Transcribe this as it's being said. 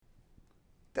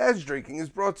Dad's Drinking is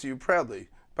brought to you proudly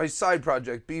by Side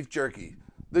Project Beef Jerky,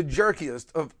 the jerkiest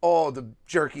of all the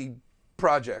jerky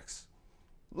projects.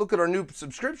 Look at our new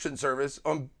subscription service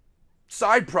on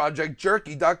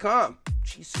sideprojectjerky.com.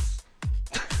 Jesus.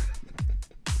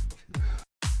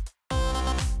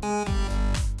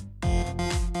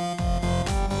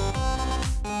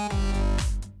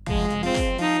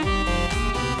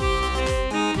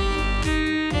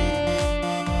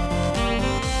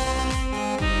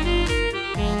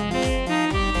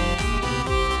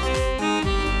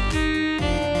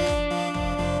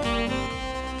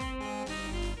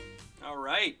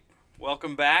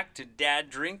 Welcome back to Dad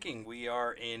Drinking. We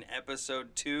are in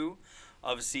episode 2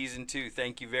 of season 2.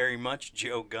 Thank you very much,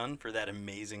 Joe Gunn, for that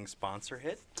amazing sponsor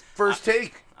hit. First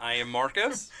take. I am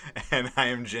Marcos. And I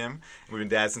am Jim. We've been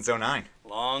dads since 2009.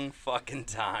 Long fucking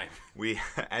time. We,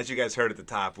 as you guys heard at the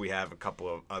top, we have a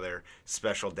couple of other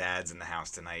special dads in the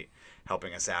house tonight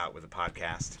helping us out with the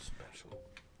podcast. Special.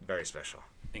 Very special.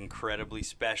 Incredibly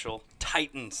special.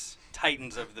 Titans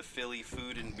of the Philly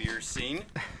food and beer scene.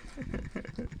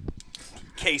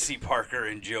 Casey Parker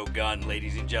and Joe Gunn,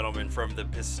 ladies and gentlemen, from the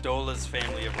Pistolas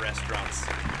family of restaurants.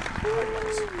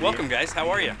 Welcome, guys. How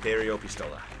are you? Imperio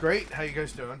Pistola. Great. How you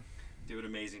guys doing? Doing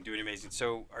amazing.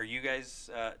 So, are you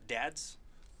guys dads?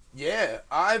 Yeah,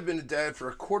 I've been a dad for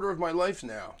a quarter of my life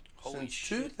now. Holy since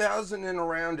shit.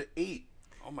 2008.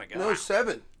 Oh my god. No,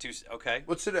 07. Okay.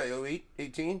 What's today? 08?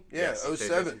 18? Yeah, Yes,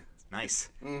 07. Nice.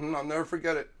 I'll never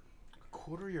forget it. A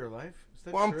quarter of your life? Is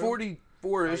that Well, I'm true? 44-ish.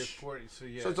 Oh, you're 40, so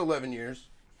yeah. So it's 11 years.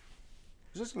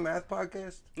 Is this a math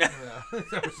podcast? Yeah. I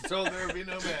was told there would be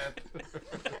no math.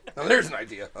 Now there's an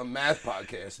idea. A math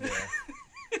podcast.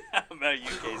 Yeah. How about you,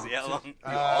 Casey? How long?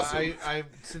 Awesome. I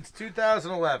since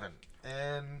 2011,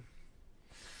 and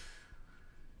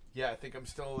yeah, I think I'm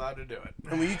still allowed to do it.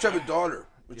 And we each have a daughter,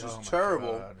 which Oh is my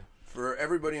terrible God. for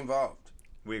everybody involved.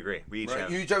 We agree. We each Right?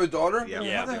 have. You each have a daughter? Yeah.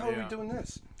 Yeah. How the hell are Yeah. we doing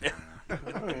this?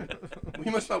 We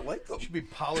must not like them. You should be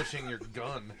polishing your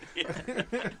gun.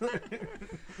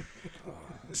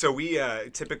 So we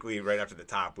typically, right after the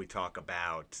top, we talk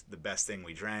about the best thing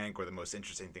we drank or the most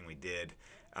interesting thing we did.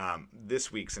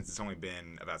 This week, since it's only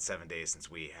been about 7 days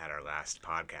since we had our last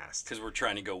podcast. Because we're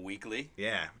trying to go weekly.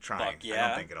 Yeah, trying. Fuck yeah. I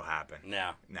don't think it'll happen.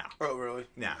 No. No. Oh, really?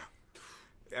 No.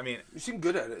 I mean, You seem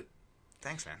good at it.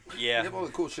 thanks, man. You Yeah. have all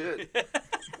the cool shit.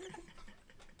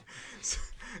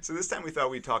 So this time we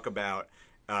thought we'd talk about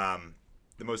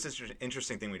the most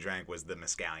interesting thing we drank was the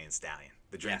Mescalian Stallion.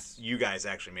 The drink Yes. you guys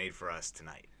actually made for us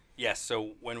tonight. Yes.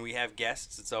 So when we have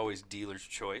guests, it's always dealer's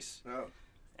choice. Oh.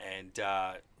 And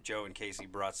Joe and Casey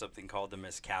brought something called the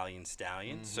Mescalian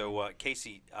Stallion. Mm-hmm. So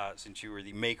Casey, since you were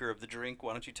the maker of the drink,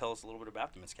 why don't you tell us a little bit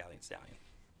about the Mescalian Stallion?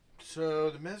 So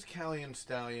the Mezcalian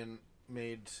Stallion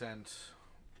made sense.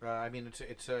 I mean,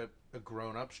 it's a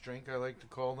grown-ups drink, I like to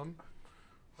call them.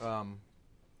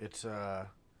 It's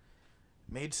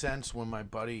made sense when my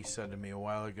buddy said to me a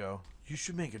while ago, "You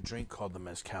should make a drink called the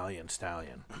Mezcalian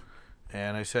Stallion."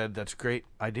 And I said, "That's a great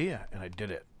idea," and I did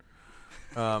it.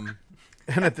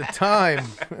 And at the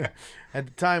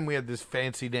time, we had this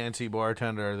fancy dancy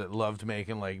bartender that loved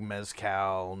making like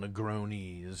mezcal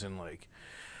Negronis and like,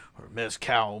 or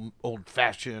mezcal old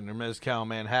fashioned or mezcal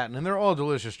Manhattan, and they're all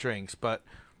delicious drinks. But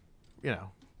you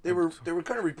know, They were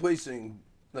kind of replacing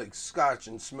like scotch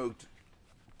and smoked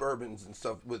bourbons and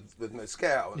stuff with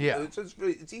mezcal. And Yeah.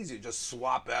 it's easy to just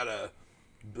swap out a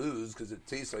booze because it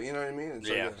tastes like, you know what I mean? It's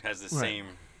Yeah, like it has the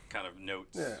same kind of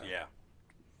notes. Yeah.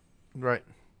 right?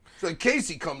 so like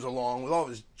Casey comes along with all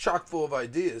his chock full of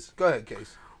ideas. Go ahead,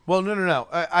 Casey. Well, no.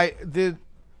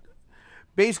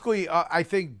 Basically, I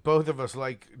think both of us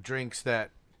like drinks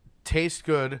that taste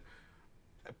good,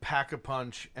 pack a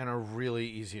punch, and are really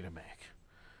easy to make.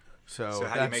 So So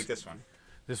how do you make this one?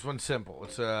 This one's simple.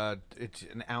 It's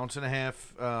an ounce and a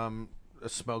half a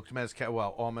smoked mezcal. Well,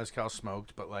 all mezcal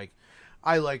smoked, but like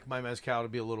I like my mezcal to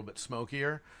be a little bit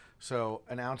smokier. So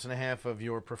an ounce and a half of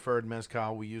your preferred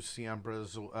mezcal. We use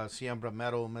Siembra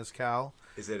Metal mezcal.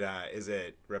 Is it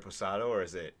reposado or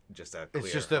is it just a clear?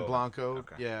 It's just a Joven? blanco.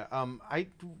 Okay. Yeah.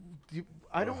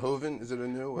 I don't. Hoven, is it a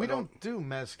new? We don't do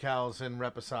mezcals and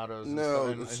reposados. And No,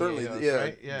 stuff and certainly, Añejos, yeah,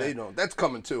 right? Yeah. they don't. That's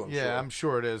coming too. I'm Yeah, sure. I'm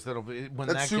sure it is. That'll be when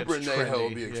That that super gets añejo trendy.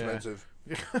 will be yeah. expensive.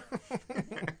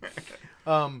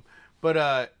 And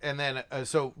then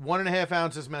so 1.5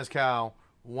 ounces mezcal,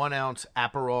 1 ounce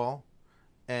Aperol,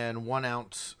 and 1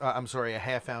 ounce. A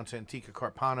half ounce Antica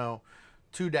Carpano,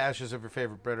 2 dashes of your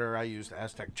favorite bitter. I used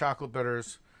Aztec chocolate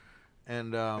bitters,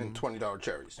 and $20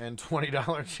 cherries. and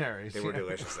 $20 cherries. They were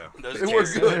delicious though. Those They were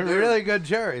cherries, good. They're really good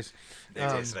cherries. They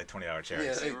tasted like $20 cherries.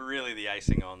 Yeah. they were really the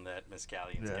icing on that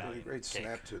Mescalian Really scallion great cake.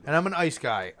 snap to them. And I'm an ice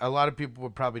guy. A lot of people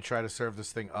would probably try to serve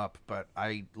this thing up, but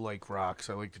I like rocks.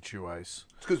 I like to chew ice.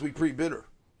 It's because we pre-bitter.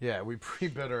 Yeah, we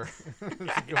pre-bitter.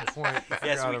 That's a good point. I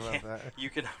Yes, forgot we about can't. that. You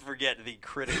cannot forget the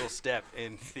critical step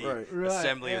in the Right.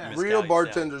 assembly Right, of yeah. the Real Mescalian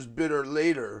bartenders bitter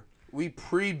later. We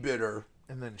pre-bitter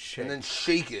And then shake. and then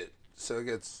shake it so it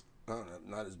gets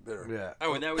not as bitter. yeah.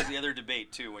 Oh, and that was the other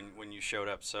debate too when you showed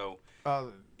up. So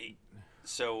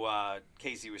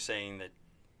Casey was saying that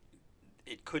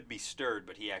it could be stirred,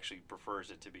 but he actually prefers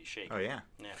it to be shaken. Oh yeah.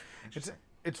 Yeah.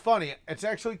 It's funny. It's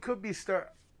actually could be stir.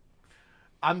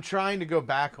 I'm trying to go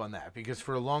back on that because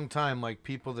for a long time, like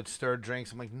people that stirred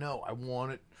drinks, I'm like, no, I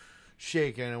want it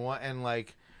shaken and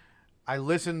like I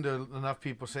listened to enough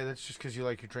people say that's just because you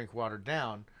like your drink watered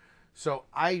down. So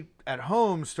I at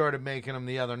home started making them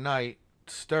the other night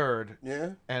stirred,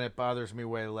 Yeah? and it bothers me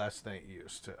way less than it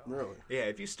used to. Really? Yeah,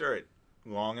 if you stir it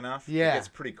long enough, Yeah, it gets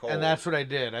pretty cold. and that's what I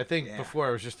did. I think Yeah. before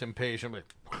I was just impatient.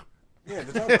 Like, Yeah, if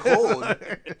it's not cold,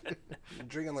 you're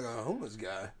drinking like a homeless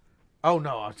guy. oh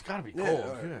no, it's got to be Yeah, cold.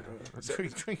 all right, Yeah, all So-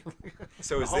 Drinking-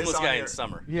 so A is homeless this on guy your, in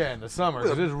summer. yeah, in the summer.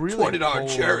 'cause it's really $20 cold in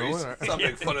the cherries. winter. It's not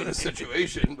making fun of the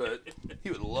situation, but he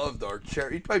would love our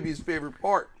cherry. He'd probably be his favorite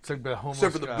part, It's like the homeless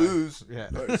except for the guy. booze. Yeah.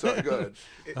 All right, sorry, go ahead.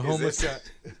 is The homeless this,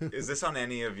 guy. is this on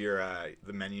any of your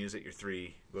the menus at your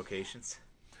 3 locations?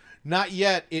 Not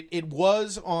yet. It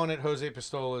was on at Jose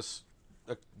Pistolas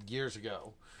years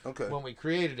ago Okay. when we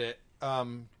created it.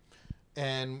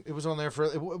 And it was on there for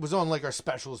it was on like our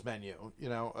specials menu. You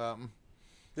know,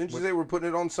 Didn't you say we're putting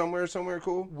it on somewhere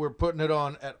cool? we're putting it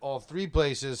on at all 3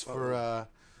 places for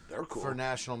They're cool. for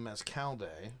National Mezcal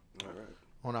Day All right.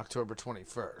 on October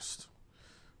 21st.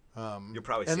 You'll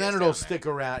probably see And then us it'll down stick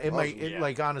around. It might, Yeah.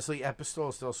 like honestly, at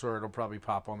Pistola Still Sir, it'll probably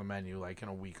pop on the menu like in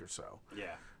a week or so,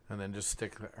 Yeah. and then just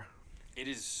stick there. It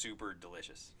is super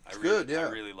delicious. It's good, yeah. I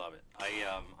really love it.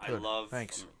 I Good. love.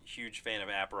 Thanks. I'm a huge fan of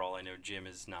Aperol. I know Jim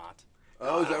is not.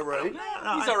 Oh, is that right?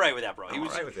 No, He's all right with Aperol. He I'm was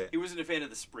all right with it. He wasn't a fan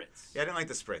of the spritz. Yeah, I didn't like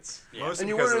the spritz. Yeah. Mostly And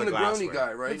you because weren't of a the Negroni glassware.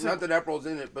 guy, right? Not that Aperol's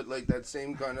in it, but like that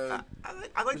same kind of. I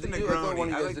like the Was it you? I thought one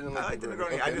Negroni. of I you guys like, didn't I like like the the Negroni.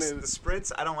 Negroni. I Okay, just maybe- the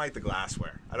spritz. I don't like the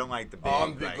glassware. I don't like the big. Oh, I'm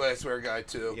a big like, glassware guy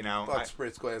too. You know, fuck I-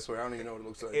 spritz glassware. I don't even know what it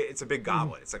looks like. It's a big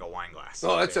goblet. It's like a wine glass.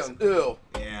 Oh, that sounds basically. ill.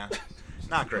 Yeah,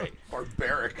 not great.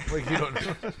 Barbaric. Like you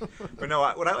don't. But no,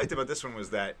 what I liked about this one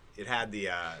was that it had the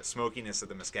smokiness of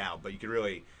the mezcal, but you could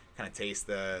really kind of taste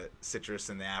the citrus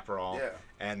in the Aperol. Yeah.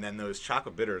 And then those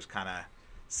chocolate bitters kind of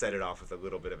set it off with a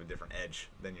little bit of a different edge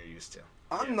than you're used to.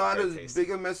 I'm not very as tasty.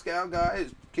 big a mezcal guy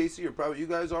as Casey or probably you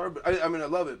guys are, but I mean I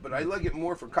love it, but I like it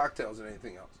more for cocktails than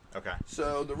anything else. Okay.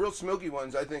 So the real smoky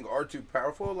ones I think are too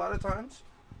powerful a lot of times,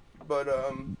 but I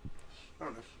don't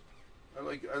know.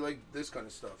 I like this kind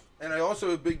of stuff, and I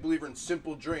also a big believer in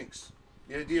simple drinks.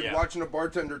 The idea Yeah. of watching a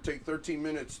bartender take 13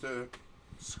 minutes to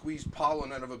squeeze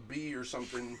pollen out of a bee or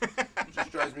something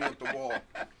just drives me up the wall.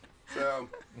 So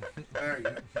there you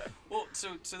go. Well, so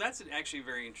that's actually a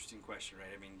very interesting question, right?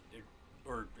 I mean,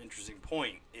 or interesting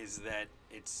point is that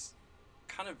it's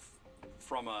kind of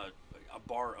from a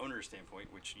bar owner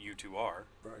standpoint, which you two are.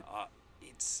 Right.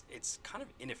 It's kind of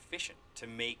inefficient to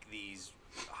make these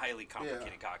highly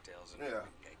complicated cocktails. And Yeah.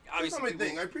 That's obviously, not my people-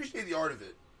 thing. I appreciate the art of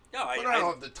it, No, but I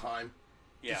don't have the time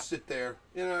yeah. to sit there.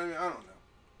 You know, I don't know.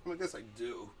 I mean, I guess I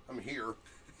do. I'm here.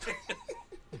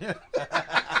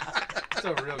 That's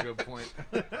a real good point.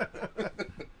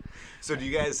 So do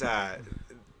you guys?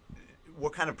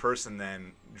 What kind of person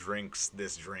then drinks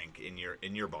this drink in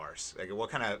your bars? Like, what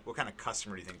kind of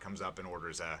customer do you think comes up and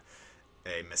orders a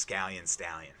Mescalian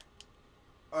Stallion?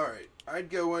 All right, I'd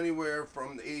go anywhere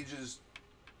from the ages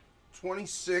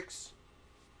 26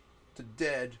 to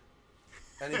dead,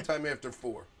 anytime after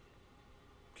 4.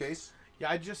 Case? Yeah,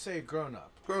 I'd just say grown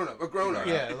up. Grown up, a grown up.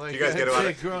 Yeah, like You guys get I'd a lot say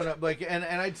of- grown up. Like, and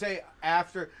I'd say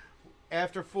after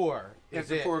 4 is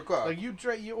After it. 4 o'clock. Like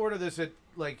you order this at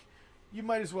like, you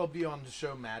might as well be on the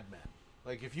show Mad Men.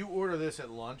 Like if you order this at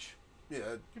lunch, Yeah.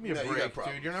 give me a no, you got break,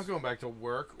 problems. dude. You're not going back to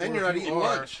work. And Or you're if not you eating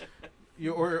are, lunch.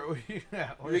 You or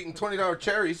yeah, or, You're eating $20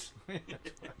 cherries.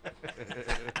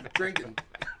 Drinking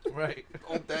right.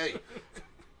 all day.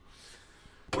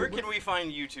 Where can we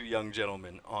find you two young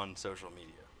gentlemen on social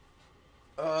media?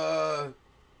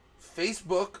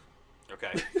 Facebook.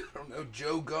 Okay. I don't know,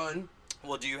 Joe Gunn.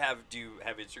 Well, do you have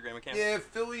Instagram accounts? Yeah,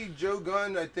 Philly Joe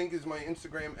Gunn, I think, is my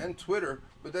Instagram and Twitter,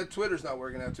 but that Twitter's not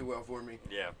working out too well for me.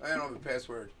 Yeah. I don't have a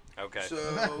password. Okay. So,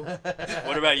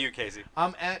 What about you, Casey?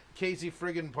 I'm at Casey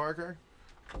Friggin Parker.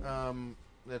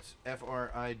 That's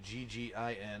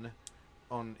Friggin.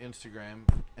 on Instagram,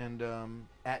 and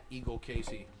at Eagle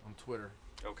Casey on Twitter.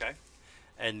 Okay.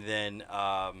 And then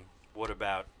what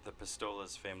about the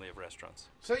Pistolas family of restaurants?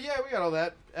 So yeah, we got all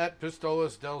that at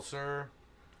Pistolas Del Sur.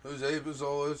 Jose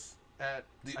Pistolas. At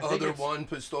The I think other it's one,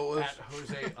 Pistolas. At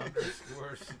Jose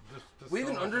underscore. We have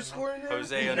an underscore in there?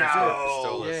 Jose No.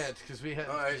 underscore Yeah, Pistolas. it's because we had.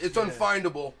 All right, it's yeah.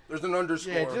 unfindable. There's an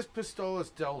underscore. Yeah, just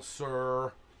Pistolas Del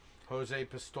Sur, Jose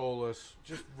Pistolas.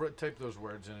 Just type those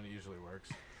words in, and it usually works.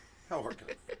 How hard can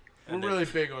it? We're And then- really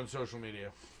big on social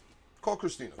media. Call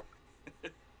Christina.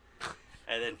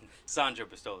 And then Sanjo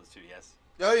Pistolas too, yes.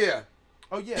 Oh, yeah.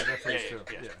 Oh yeah, that place Yeah, too.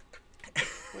 yeah. Yeah.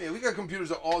 Oh, yeah, we got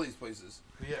computers at all these places.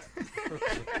 Yeah.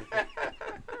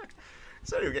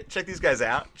 So anyway, check these guys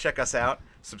out. Check us out.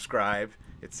 Subscribe,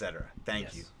 etc. Thank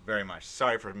Yes. you very much.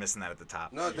 Sorry for missing that at the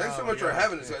top. No, thanks so Oh, much for yeah.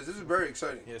 having us, guys. This is very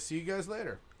exciting. Yeah. See you guys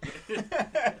later.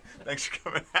 Thanks for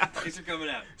coming out. Thanks for coming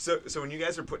out. So when you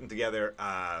guys are putting together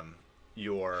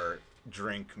your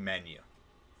drink menu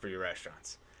for your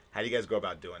restaurants, how do you guys go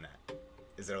about doing that?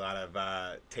 Is there a lot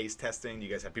of taste testing? Do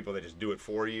you guys have people that just do it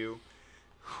for you?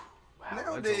 Wow,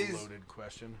 Nowadays- that's a loaded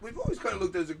question. We've always kind of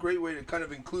looked at it as a great way to kind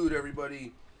of include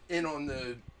everybody in on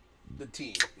the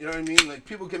team. You know what I mean? Like,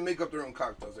 people can make up their own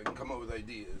cocktails. They can come up with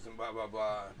ideas and blah, blah,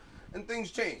 blah. And things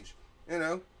change, you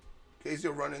know? Casey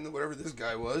will run into whatever this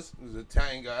guy was. It was an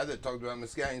Italian guy that talked about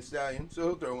Mescallion Stallion, so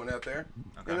he'll throw one out there.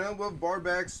 Okay. You know, well, bar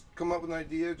backs come up with an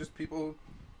idea, just people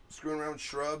screwing around with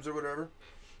shrubs or whatever.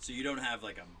 So you don't have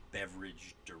like a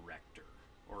beverage director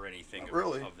or anything Not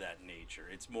really. of that nature.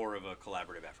 It's more of a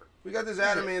collaborative effort. We got this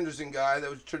Adam Anderson guy that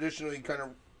was traditionally kind of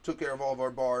took care of all of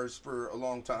our bars for a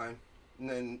long time. And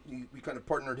then we kind of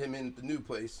partnered him in at the new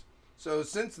place. So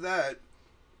since that,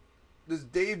 this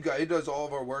Dave guy, he does all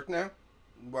of our work now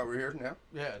while we're here now.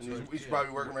 Yeah, And he's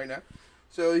probably working right now.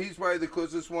 So he's probably the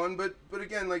closest one. But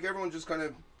again, like, everyone just kind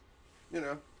of, you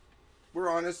know, we're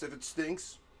honest. If it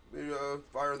stinks, we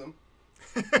fire them.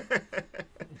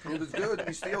 If it's good,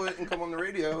 we steal it and come on the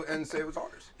radio and say it was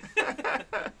ours.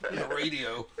 The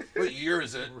radio. What year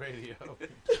is it? Radio.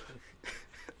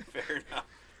 Fair enough.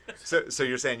 So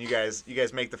you're saying you guys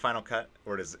make the final cut,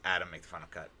 or does Adam make the final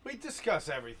cut? We discuss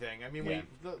everything. I mean, Yeah.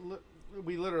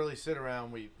 we literally sit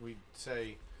around. We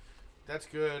say, "That's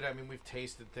good." I mean, we've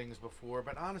tasted things before,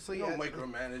 but honestly, We don't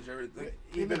micromanage everything. in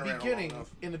We've the been around long beginning,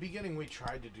 enough. we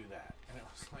tried to do that, and it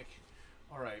was like,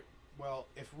 all right, well,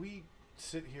 if we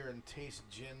sit here and taste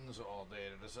gins all day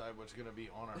to decide what's going to be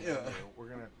on our Yeah. menu, we're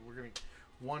gonna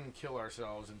one, kill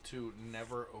ourselves, and two,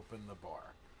 never open the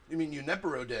bar. You mean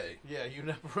Unepero Day? Yeah,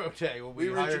 Unepero Day. Well, We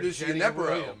hired introduced Jenny Unepero,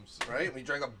 Williams. right? We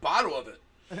drank a bottle of it.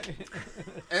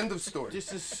 End of story.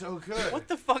 This is so good. What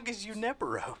the fuck is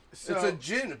Unepero? So, It's a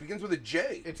gin. It begins with a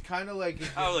J. it's kind of like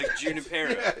Oh, like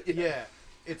Junipero. yeah,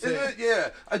 it's Isn't a it? Yeah.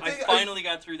 I I think finally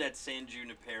got through that San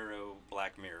Junipero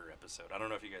Black Mirror episode. I don't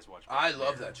know if you guys watched Black I Mirror.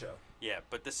 love that show. Yeah,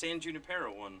 but the San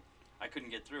Junipero one, I couldn't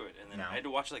get through it, and then No. I had to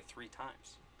watch it like 3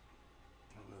 times.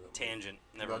 Tangent.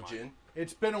 Never About mind. gin.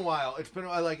 It's been a while. I've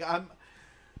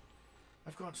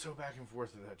gone so back and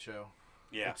forth with that show.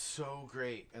 Yeah. It's so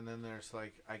great, and then there's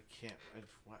like I can't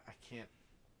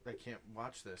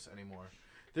watch this anymore.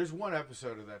 There's one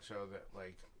episode of that show that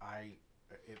like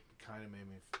it kind of made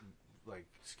me like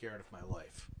scared of my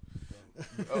life.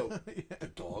 Oh, the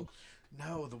dog.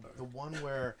 No, the one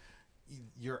where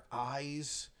your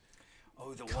eyes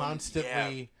Oh, the constantly-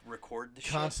 one. Yeah, record the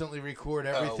shit. constantly record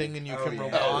everything, and you can yeah.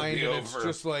 rewind, Oh, and the it's over.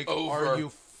 just like, Over. are you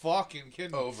fucking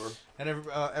kidding? Over. And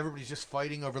everybody's just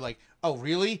fighting over like, oh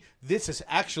really? This is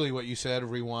actually what you said.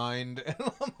 Rewind. And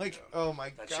I'm like, oh my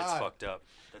That god. shit's fucked up.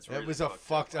 That's That really was a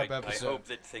fucked up I episode. hope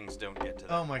that things don't get to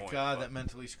that Oh my point, god, but- that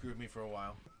mentally screwed me for a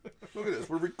while. Look at this.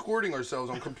 We're recording ourselves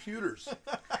on computers.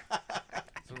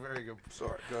 It's a very good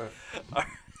Sorry. Go ahead.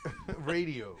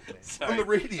 radio. Man. On Sorry. the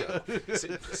radio.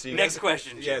 So you Next guys-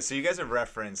 question, Yeah, Jim. so you guys have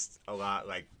referenced a lot,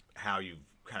 like how you've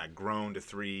kind of grown to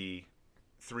three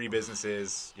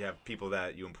businesses. You have people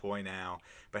that you employ now.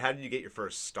 But how did you get your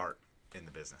first start in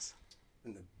the business?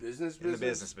 In the business. In the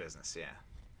business, yeah.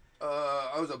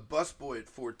 I was a busboy at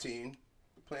 14.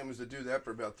 The plan was to do that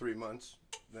for about 3 months,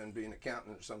 then be an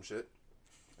accountant or some shit.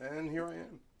 And here I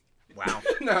am. Wow.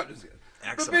 No, I'm just kidding. But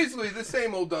Excellent. basically, the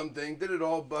same old dumb thing. Did it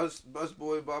all,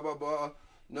 busboy, blah, blah, blah.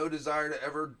 No desire to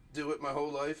ever do it my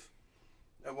whole life.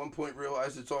 At one point,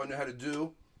 realized it's all I knew how to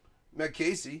do. Met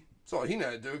Casey. It's all he knew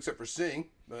how to do except for sing.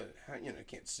 But, you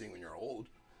can't sing when you're old.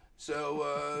 So,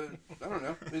 I don't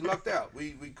know. We lucked out.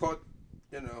 We caught,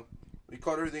 we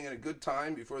caught everything in a good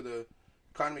time before the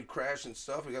economy crashed and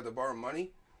stuff. We got to borrow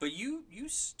money. But you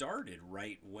started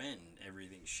right when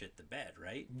everything shit the bed,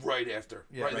 right? Right after.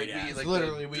 Yeah, right. right Like, after. like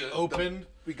Literally, we opened,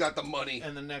 we got the money.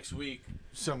 and the next week,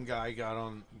 some guy got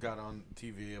on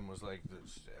TV and was like,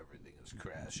 "Everything is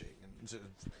crashing,"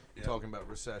 and talking about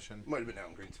recession. Might have been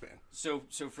Alan Greenspan. So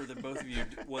for the both of you,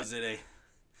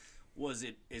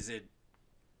 is it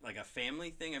like a family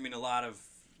thing? I mean, a lot of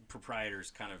proprietors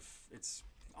kind of, it's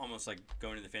almost like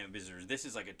going to the family business. This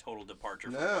is like a total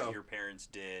departure from No. what your parents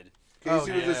did.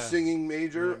 Casey was a yeah. singing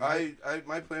major. Yeah,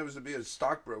 My plan was to be a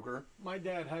stockbroker. My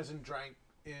dad hasn't drank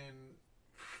in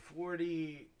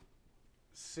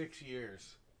 46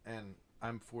 years, and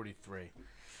I'm 43.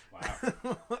 Wow.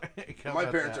 My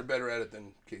parents are better at it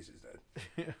than Casey's dad.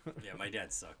 Yeah, my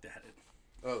dad sucked at it.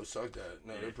 Oh, sucked at it.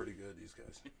 No, they're pretty good, these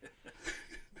guys.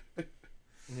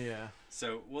 Yeah.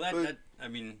 So, well, that I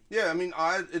mean, Yeah, I mean,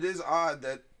 it is odd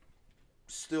that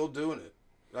still doing it.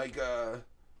 Like, I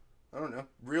don't know.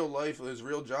 Real life, there's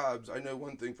real jobs. I know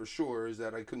one thing for sure is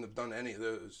that I couldn't have done any of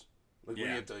those. Like, when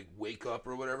Yeah. you have to, like, wake up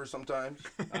or whatever sometimes.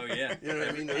 oh yeah. You know what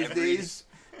I mean? Those Every- days.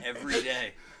 Every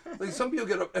day. Like, some people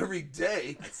get up every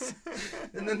day,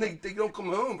 and then they don't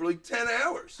come home for, like, 10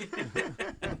 hours.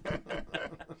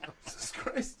 Jesus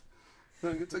Christ.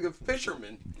 Like, it's like a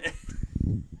fisherman.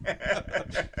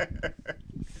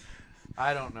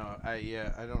 I don't know.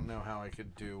 I don't know how I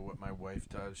could do what my wife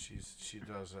does. She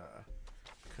does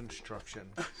construction.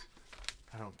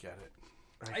 I don't get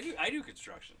it. I do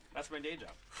construction. That's my day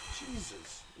job.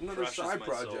 Jesus. Another Crushes side my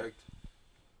soul. project.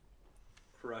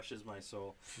 Crushes my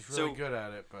soul. She's really So- good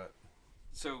at it, but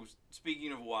So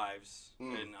speaking of wives,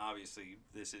 and obviously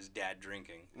this is dad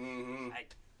drinking. Mm-hmm.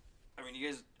 I mean, you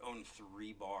guys own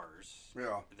 3 bars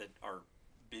Yeah, that are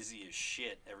busy as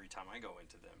shit every time I go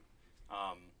into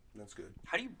them. that's good.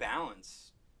 How do you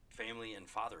balance family and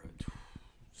fatherhood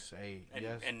say and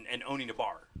yes. and owning a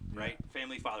bar, right?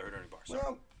 Family, fatherhood, owning a bar. So,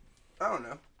 Well, I don't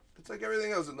know. It's like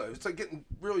everything else in life. It's like getting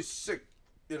really sick,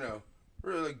 you know,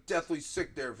 really like deathly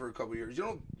sick there for a couple years. You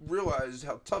don't realize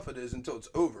how tough it is until it's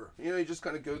over. You know, you just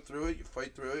kind of go through it. You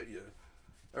fight through it.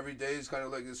 Every day is kind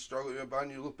of like this struggle.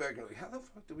 And you look back and you're like, how the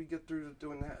fuck did we get through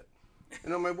doing that? You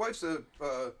know, my wife's a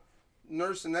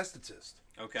nurse anesthetist.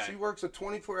 okay. She works a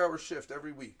 24-hour shift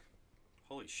every week.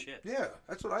 Holy shit. Yeah,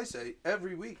 that's what I say.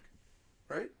 Every week,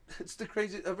 right? It's the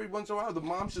crazy. Every once in a while, the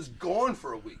mom's just gone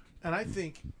for a week. And I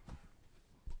think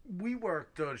we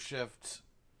work those shifts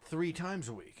 3 times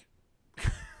a week.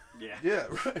 Yeah. Yeah,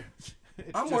 right.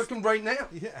 It's I'm just- working right now.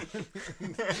 Yeah.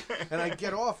 And I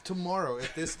get off tomorrow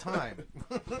at this time.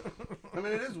 I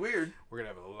mean, it is weird. We're gonna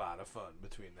have a lot of fun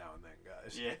between now and then,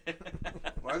 guys. Yeah.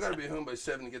 Well, I got to be home by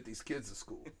 7 to get these kids to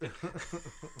school. We're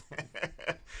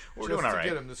Just doing all to right.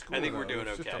 get them to school. I think we're though. doing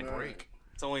It's just okay. a break.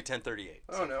 It's only 10:38.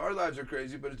 I don't know. Our lives are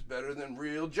crazy, but it's better than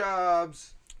real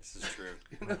jobs. This is true.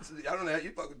 You know, I don't know how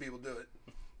you fucking people do it.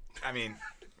 I mean,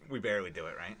 we barely do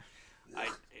it, right?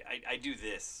 I do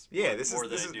this. Yeah, this more is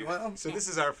than this I is do. Well, so this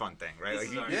is our fun thing, right?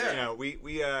 This Like is our- Yeah. you know,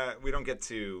 we don't get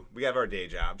to we have our day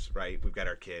jobs, right? We've got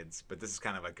our kids, but this is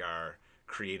kind of like our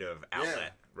creative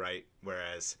outlet, right?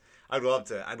 Whereas I'd love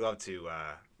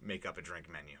to make up a drink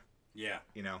menu. Yeah.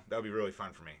 You know, that would be really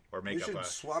fun for me. Or we make up should a.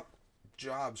 swap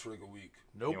jobs for like a week.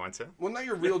 Nope. You want to? Well, not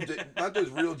your real, not those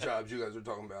real jobs you guys are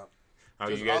talking about. Oh,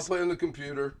 Just, you guys. I'll play on the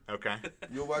computer. Okay.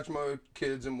 You'll watch my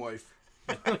kids and wife.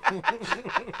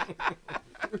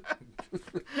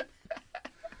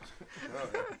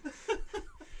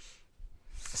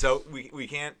 So we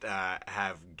can't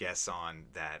have guests on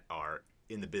that are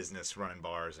in the business running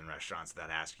bars and restaurants without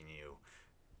asking you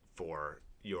for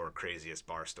your craziest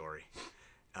bar story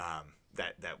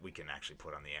that we can actually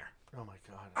put on the air. Oh my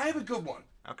god. I have a good one.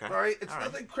 Okay. All right. It's All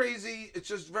right. nothing crazy. It's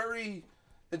just very,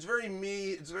 it's very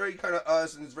me. It's very kind of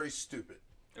us, and it's very stupid.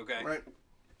 Okay. Right.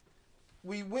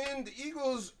 We win. The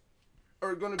Eagles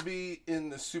are going to be in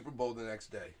the Super Bowl the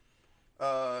next day.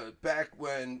 Back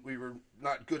when we were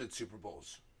not good at Super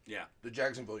Bowls, Yeah. the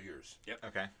Jacksonville years.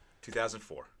 Okay.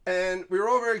 2004. And we were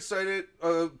all very excited.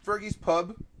 Fergie's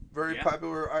Pub, very Yeah.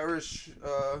 popular Irish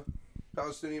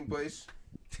Palestinian place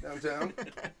downtown.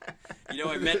 You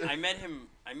know, I met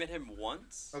him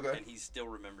once, Okay. and he still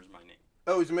remembers my name.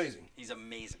 Oh, he's amazing. He's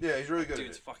amazing. Yeah, he's really good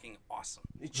Dude's at it. fucking awesome.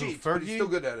 He cheats, Who, but he's Fergie? still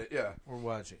good at it. Yeah, Or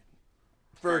Wadji.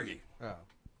 Fergie. Oh. Okay.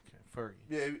 Fergie.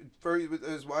 Yeah, Fergie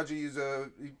is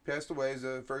Wadji. He passed away. He's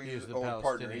Fergie's He's the old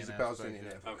partner. He's a Palestinian Palestinian.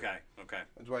 aspect, Yeah. Okay. Okay.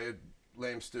 That's why he had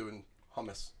lamb stew and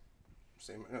hummus.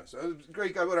 Same. No, so it was a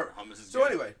great guy. Whatever. Hummus is So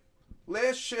good. anyway,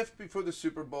 last shift before the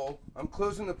Super Bowl, I'm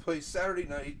closing the place Saturday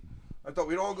night. I thought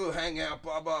we'd all go hang out.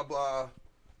 Blah blah blah.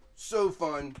 So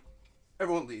fun.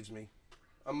 Everyone leaves me.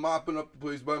 I'm mopping up the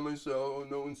place by myself.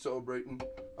 No one's celebrating.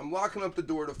 I'm locking up the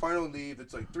door to finally leave.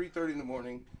 It's like 3:30 in the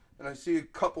morning, and I see a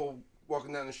couple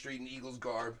walking down the street in Eagles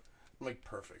garb. I'm like,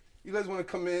 perfect. You guys want to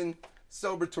come in?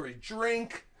 Celebratory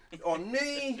drink on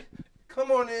me.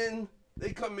 Come on in.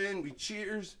 They come in. We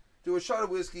cheers. Do a shot of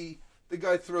whiskey. The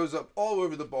guy throws up all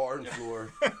over the bar and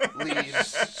floor,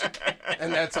 leaves,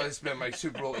 and that's how I spend my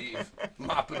Super Bowl Eve,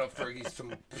 mopping up Fergie's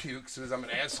some pukes because I'm an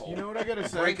asshole. You know what I gotta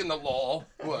say? Breaking the law.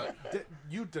 What?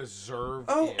 You deserve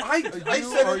Oh, it. I said it.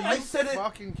 Are you I said it.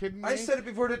 fucking kidding me? I said it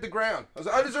before it hit the ground. I was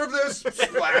like, I deserve this.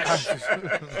 Splash.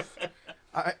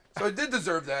 So I did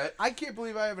deserve that. I can't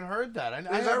believe I haven't heard that. I Is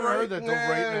haven't that right? heard that till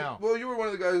right now. Well, you were one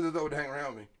of the guys that would hang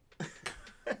around me.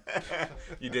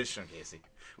 You did, Sean Casey.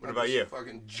 What I'm about this you?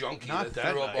 Fucking junkie Not that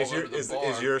that threw up night. all Is your over the bar.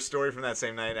 is your story from that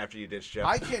same night after you ditched Jeff?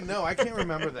 I can't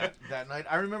remember that night.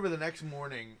 I remember the next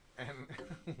morning, and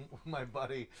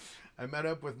I met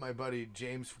up with my buddy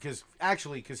James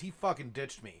because he fucking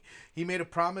ditched me. He made a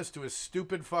promise to his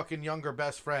stupid fucking younger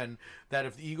best friend that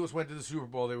if the Eagles went to the Super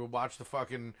Bowl, they would watch the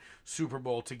fucking Super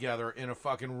Bowl together in a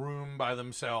fucking room by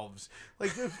themselves.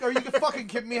 Like, are you fucking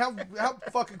kidding me? How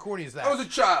fucking corny is that? I was a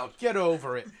child. Get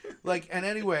over it. Like, and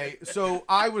anyway, so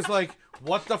I was like,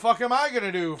 what the fuck am I going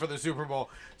to do for the Super Bowl?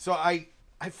 So I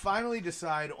finally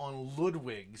decide on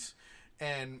Ludwig's,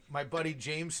 and my buddy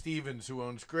James Stevens, who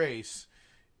owns Grace,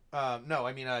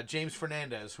 James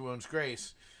Fernandez, who owns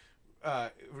Grace,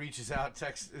 reaches out,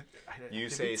 texts. You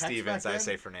did say we text Stevens, back I then?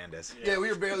 say Fernandez. Yeah, we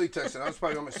were barely texting. I was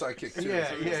probably on my sidekick too. Yeah,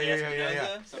 so-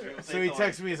 yeah. Some people say So he Thorn.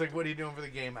 texts me. He's like, "What are you doing for the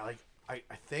game?" I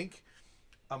think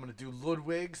I'm gonna do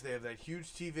Ludwig's. They have that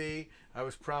huge TV. I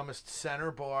was promised center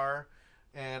bar,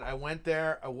 and I went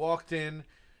there. I walked in.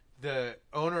 The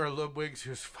owner of Ludwig's,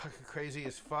 who's fucking crazy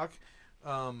as fuck,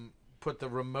 put the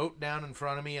remote down in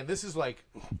front of me, and this is like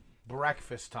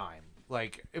breakfast time,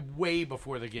 like way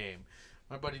before the game.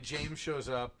 My buddy James shows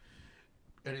up,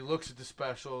 and he looks at the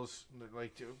specials. Would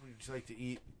you like to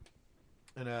eat?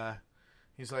 And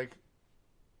he's like,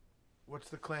 "What's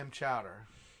the clam chowder?"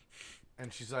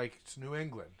 And she's like, "It's New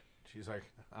England." She's like,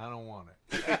 "I don't want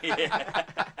it."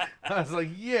 I was like,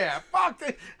 "Yeah, fuck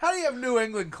that. How do you have New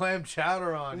England clam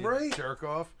chowder on, you Right. jerk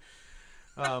off?"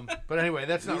 But anyway,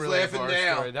 that's not He's really laughing our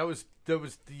now. story. That was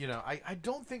I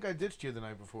don't think I ditched you the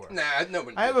night before. Nah, no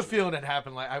one. I have a ditched me. feeling it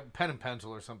happened like pen and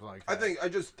pencil or something like I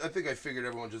that. think I figured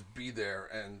everyone would just be there,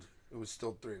 and it was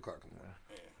still 3:00 in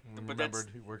the morning. But that's remembered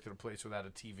he worked at a place without a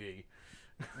TV.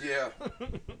 Yeah.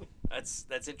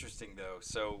 that's interesting though.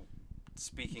 So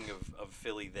speaking of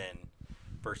Philly then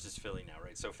versus Philly now,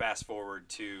 right? So fast forward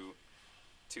to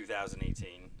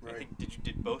 2018. Right. I think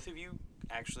did both of you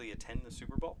actually attend the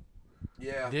Super Bowl?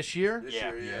 Yeah. This year? This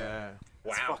Yeah. year, yeah.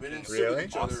 Wow. We didn't sit Really? with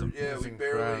each other. Awesome. Yeah, It was we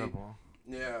barely. incredible.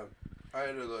 Yeah. I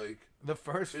had to like. The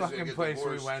first Busy to fucking get place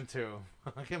divorced. we went to,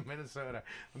 like in Minnesota.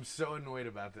 I'm so annoyed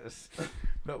about this.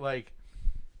 But like,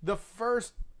 the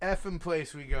first effing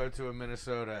place we go to in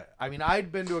Minnesota, I mean,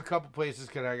 I'd been to a couple places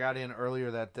because I got in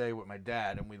earlier that day with my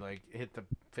dad, and we like hit the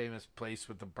famous place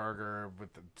with the burger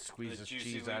with the squeezes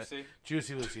Juicy cheese out. Lucy?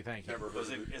 Juicy Lucy, thank you. Never heard Was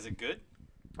of it. is it good?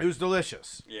 It was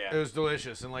delicious. Yeah. It was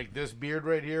delicious. And like this beard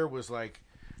right here was like,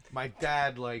 my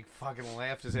dad like fucking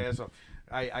laughed his ass off.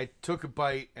 I took a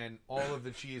bite and all of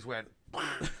the cheese went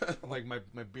like my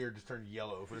beard just turned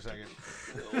yellow for a second.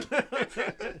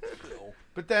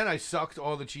 But then I sucked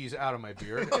all the cheese out of my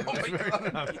beard. And it was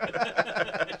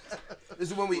very This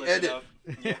is when we Flip it edit. up.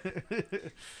 Yeah.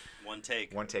 One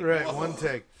take. One take. right, Whoa. one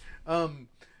take.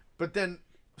 But then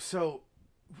so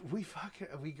we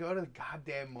go to the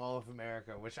goddamn Mall of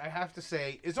America, which I have to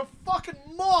say is a fucking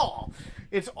mall.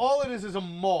 It's all it is a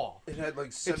mall. It had like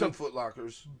a- 7 Foot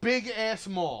Lockers Big ass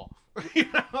mall. You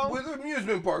know? with an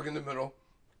amusement park in the middle.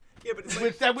 Yeah, but it's like,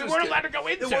 Which that we just weren't kidding. allowed to go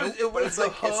into. It was the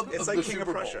hub it's of like the King Super of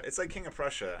Bowl. Prussia. It's like King of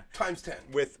Prussia Times 10.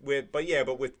 with with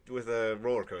a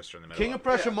roller coaster in the middle. King of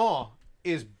Prussia Mall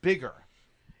is bigger.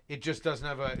 It just doesn't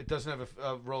have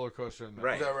a roller coaster in there.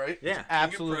 Right. Is that right? Yeah.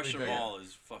 Absolutely King of bigger. Prussia Mall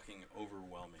is fucking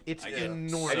overwhelming. It's I get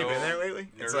enormous. Have you so been there lately?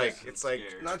 It's nervous like and it's like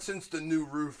scared. Not since the new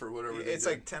roof or whatever. they it's did.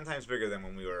 like 10 times bigger than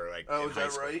when we were like Oh, in is high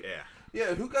that school. right? Yeah.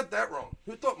 Yeah, who got that wrong?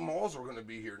 Who thought malls were going to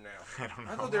be here now? I don't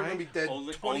know. I thought they were going to be dead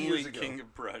only 20 years ago. King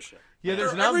of Prussia. Yeah,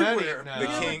 there's They're not everywhere. many.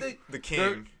 The No. king, they- the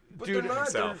king But Dude, they're not.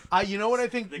 himself. You know what I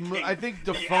think? The king- I think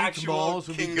the defunct actual malls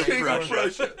would be king They're of great. King of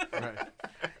Prussia. Prussia. Right.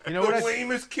 You know The what I?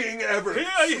 lamest king ever.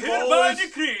 I hereby Smallest-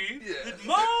 decree Yeah. that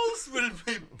malls will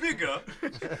be bigger.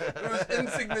 The most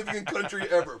insignificant country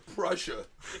ever. Prussia.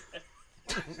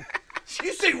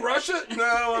 You say Russia?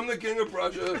 No, I'm the king of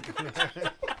Prussia.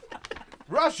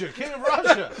 Russia, King of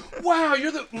Russia. Wow,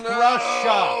 you're the... No.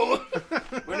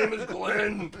 Prussia. My name is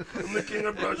Glenn. I'm the king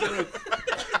of Prussia.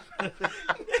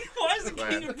 Why is the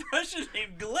king of Prussia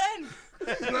named Glenn?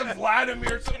 Isn't that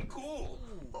Vladimir something cool?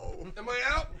 Am I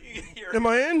out? You're- Am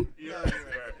I in? you're-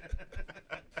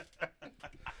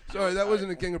 Sorry, that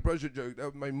wasn't a King of Prussia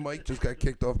joke. My mic just got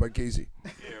kicked off by Casey.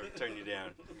 Here, turn you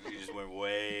down. You just went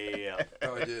way up.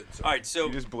 Oh, I did. All right, so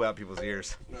You just blew out people's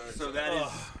ears. so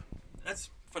that's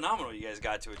phenomenal. You guys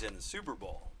got to attend the Super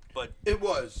Bowl, but It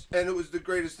was, and it was the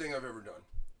greatest thing I've ever done.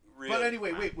 really, But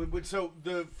anyway, wait. So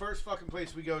the first fucking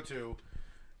place we go to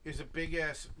is a big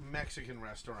ass Mexican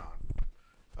restaurant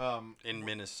in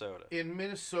Minnesota, in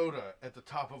Minnesota at the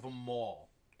top of a mall.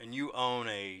 and you own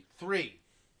a 3.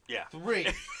 yeah. 3.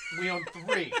 We own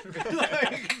 3.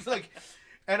 It's like,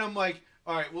 and I'm like,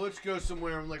 all right, well, let's go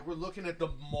somewhere. I'm like, we're looking at the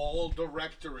mall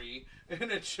directory,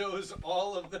 and it shows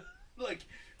all of the like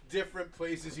different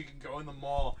places you can go in the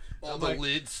mall. All I'm the like,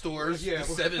 lid stores, yeah, the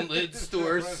 7 lid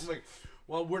stores. I'm like,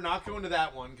 well, we're not going to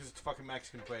that one because it's a fucking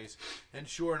Mexican place. And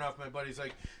sure enough, my buddy's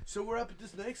like, so we're up at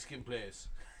this Mexican place.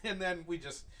 And then we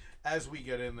just, as we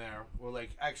get in there, we're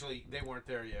like, actually, they weren't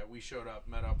there yet. We showed up,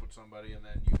 met up with somebody, and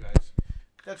then you guys.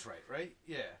 That's right?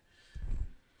 Yeah.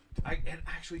 And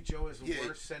actually, Joe has the Yeah.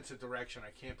 worst sense of direction. I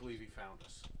can't believe he found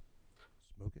us.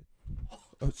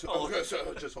 Smoke it.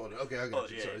 Just hold it. Okay, I got Oh,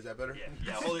 you. yeah, Sorry, is that better?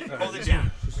 Yeah, hold it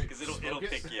down because it'll Focus?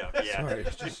 pick you up. Yeah. Sorry,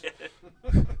 it's just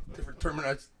different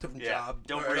terminus, different Yeah, job.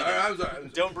 don't All breathe right, in. I'm sorry.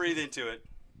 Don't breathe into it.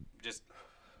 Just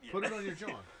Put it on your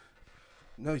jaw.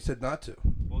 No, he said not to.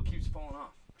 well, it keeps falling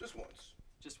off. Just once.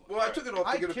 Just one. Well, I took it off to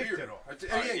I get a kicked beer. it off.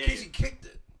 And All right, yeah, yeah, Casey yeah. kicked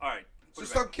it. All right. So put it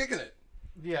stop back. kicking it.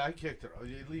 Yeah, I kicked it.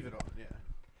 You leave it on. Yeah.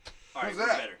 All right, How's we're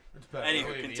that? better. It's better. Anywho,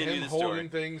 Believe me. continue Him the story. holding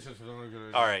things is only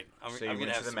good. All right, I'm So gonna you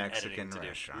went have to the some Mexican editing to do.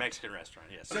 restaurant. Mexican restaurant,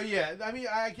 yes. So yeah, I mean,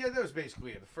 I guess that was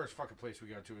basically it. The first fucking place we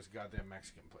got to was a goddamn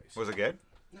Mexican place. Was it good?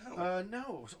 No. No,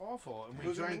 it was awful, and we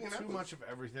Who's in drank too Minneapolis? much of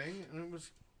everything, and it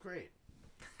was great.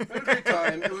 We had a great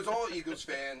time. It was all Eagles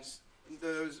fans.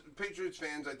 The Patriots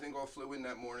fans, I think, all flew in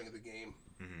that morning of the game,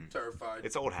 terrified.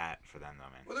 It's old hat for them,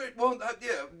 though, man.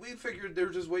 Yeah, we figured they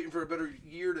were just waiting for a better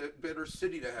better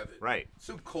city to have it. Right.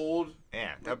 So cold.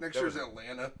 Yeah. Like next year's in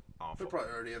Atlanta. awful. They'll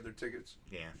probably already have their tickets.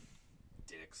 Yeah.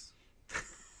 Dicks.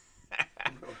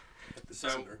 At the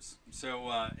Thunder.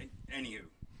 Anywho,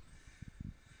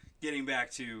 getting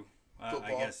back to, I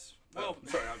Football. guess. Well,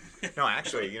 Sorry. No,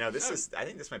 actually, I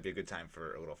think this might be a good time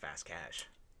for a little fast cash.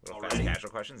 Little fast Already?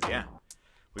 casual questions. Yeah.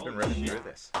 We've been Holy ripping shit. through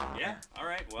this. yeah. All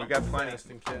right. Well, We've got plenty. Fast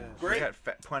and cash. We Great.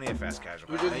 got plenty of fast casual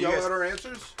We questions. just Now, yell you out our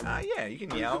answers? yeah, you can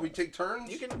Can yell. we take turns?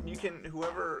 You can.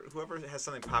 Whoever has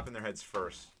something pop in their heads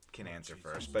first can answer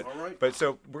first. But All right. but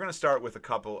so we're gonna start with a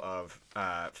couple of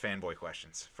fanboy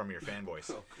questions from your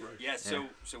fanboys. Oh, Christ. yeah.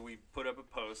 So we put up a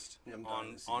post Yeah, I'm dying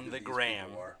on to see on who the these gram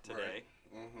people are. today,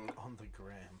 On the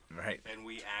gram. Right. and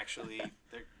we actually.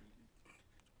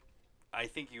 I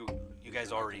think you guys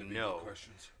Not already gonna be know good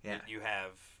questions. Yeah. that you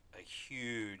have a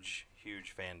huge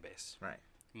fan base. Right.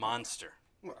 Monster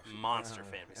Well, fan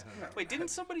base. no. Wait, didn't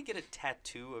somebody get a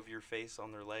tattoo of your face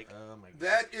on their leg? Oh my god.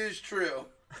 That is true.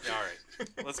 All right,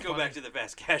 let's go back to the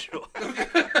fast casual.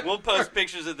 We'll post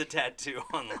pictures of the tattoo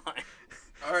online.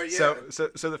 All right, yeah. So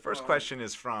the first question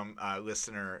is from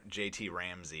listener JT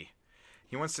Ramsey.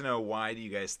 He wants to know, why do you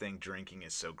guys think drinking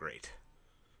is so great?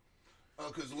 Oh,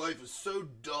 because life is so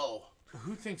dull.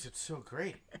 Who thinks it's so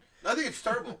great? I think it's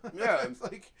terrible. Yeah. It's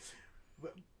like,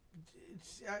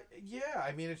 yeah.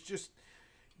 I mean, it's just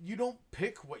you don't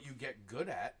pick what you get good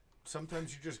at.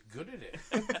 Sometimes you're just good at it.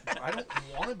 I don't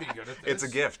want to be good at this. It's a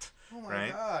gift. Oh my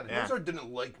right? god. Yeah. Mozart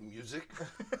didn't like music.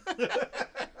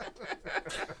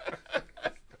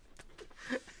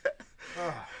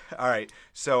 All right.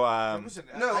 So Listen,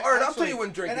 No, all right, I'll tell you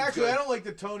when drinking's And actually, good. I don't like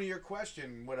the tone of your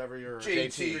question. Whatever your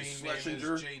JT screen name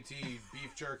Schlesinger. is, JT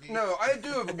beef jerky. No, I do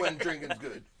have when drinking's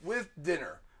good. With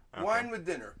dinner. Wine with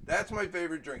dinner. That's my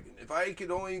favorite drinking. If I could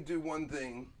only do one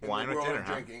thing in Wine the with world dinner, of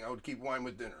huh? drinking, I would keep wine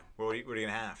with dinner. what are you gonna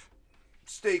have?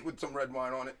 Steak with some red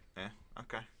wine on it. Yeah.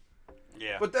 Okay.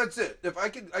 Yeah. But that's it. If I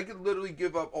could literally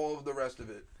give up all of the rest of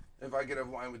it. If I could have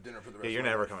wine with dinner for the rest Yeah, you're of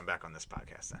my never life. coming back on this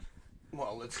podcast then.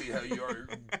 Well, let's see how your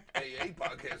AA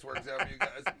podcast works out for you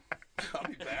guys. I'll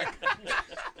be back.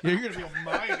 You're gonna be on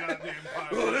my goddamn podcast.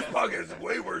 Oh, this podcast is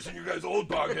way worse than your guys' old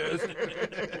podcast.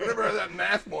 Whatever that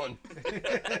math one.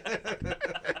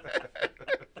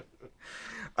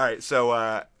 All right.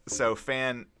 So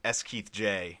fan S Keith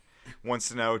J wants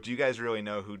to know, do you guys really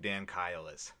know who Dan Kyle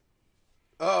is?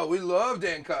 Oh, we love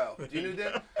Dan Kyle. Do you know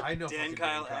Dan? I know Dan fucking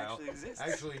Kyle Dan Kyle actually exists.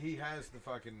 Actually, he has the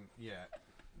fucking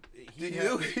Do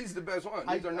you? He's the best one.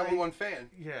 He's our number one fan.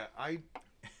 Yeah, I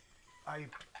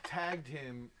tagged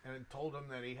him and told him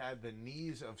that he had the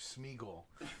knees of Smeagol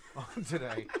on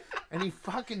today. And he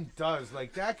fucking does.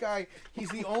 Like, that guy, he's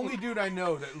the only dude I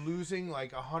know that losing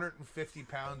like 150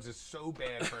 pounds is so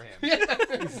bad for him.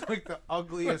 He's like the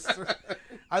ugliest.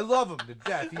 I love him to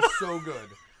death. He's so good.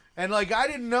 And like, I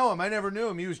didn't know him. I never knew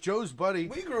him. He was Joe's buddy.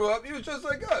 We grew up. He was just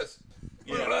like us.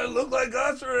 Yeah. Well, I look like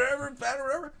us or whatever, fat or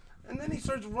whatever. And then he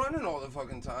starts running all the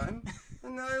fucking time.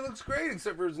 And now he looks great,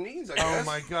 except for his knees, I guess. Oh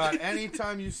my God.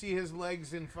 Anytime you see his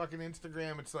legs in fucking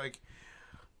Instagram, it's like,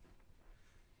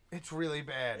 it's really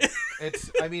bad.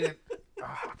 It's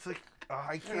like, I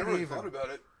I can't never really even. thought about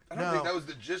it. I don't No. think that was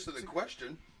the gist of the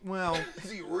question. Well,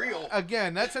 Is he real?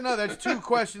 again, that's 2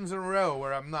 questions in a row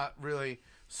where I'm not really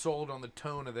sold on the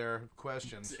tone of their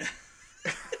questions.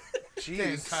 Dan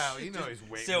Jeez. Kyle, you know he's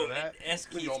waiting So, for that. S.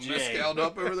 You all Keith J, mescaled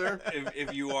up over there?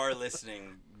 if you are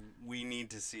listening, we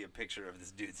need to see a picture of this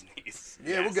dude's knees.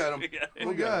 Yeah, we'll get him. it.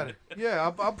 Oh God, yeah,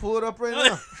 I'll pull it up right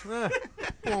now.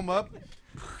 Pull him up.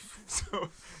 So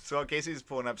while Casey's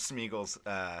pulling up Smeagol's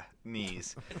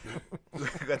knees,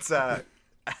 let's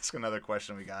ask another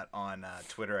question we got on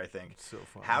Twitter. I think. So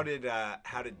funny. How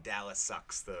did Dallas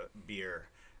Sucks, the beer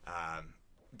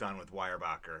done with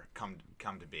Weyerbacher, come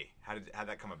to be? How did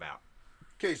that come about?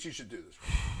 Case, you should do this.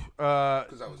 Uh,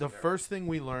 'Cause I was the there. first thing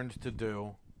we learned to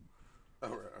do All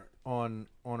right. on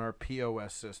our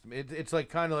POS system, it's like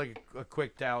kind of like a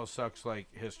quick Dallas Sucks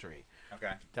like history.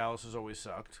 Okay. Dallas has always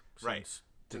sucked since Right.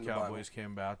 the In the Cowboys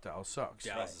came about. Dallas sucks.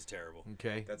 Dallas is terrible.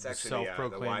 Okay, That's The actually the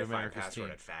self-proclaimed Wi-Fi America's password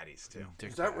team. at Fatty's too. Dick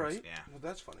Is that bags. right? Yeah. Well,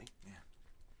 that's funny. Fatties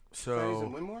So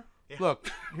and Winmore? look,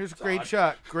 here's a great odd.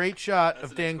 shot. Great shot That's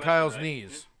of the next Dan question, Kyle's right?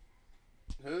 knees.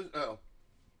 Who's? Oh.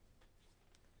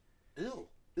 Ew.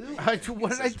 Ew.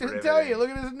 What did I This is tell you? riveting. Look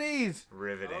at his knees.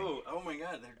 Riveting. Oh my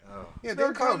God. They're... Oh. Yeah, They're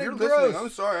Dan Kyle, if kinda you're gross. listening, I'm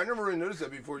sorry. I never really noticed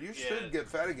that before. You Yeah. should get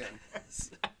fat again.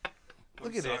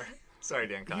 Look at it. Sorry,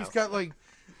 Dan Kyle. He's got like.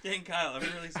 Dan Kyle, I'm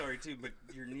really sorry too, but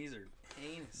your knees are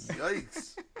heinous.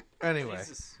 Yikes. Anyway,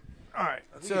 Jesus. all right.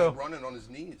 I think So he's running on his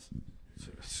knees.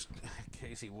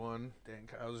 Casey 1, Dan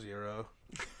Kyle 0.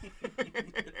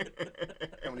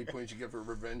 How many points you get for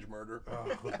revenge murder?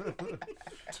 Oh.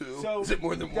 2. So Is it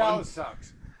more than 1? Dallas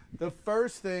sucks. The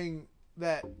first thing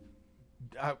that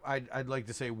I'd like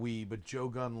to say but Joe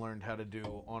Gunn learned how to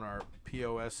do on our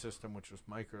POS system, which was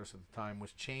Micros at the time,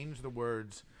 was change the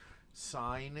words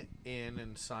sign in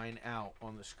and sign out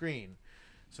on the screen.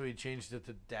 So he changed it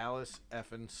to Dallas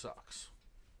effing sucks.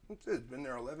 It's been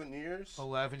there 11 years.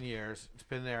 11 years. It's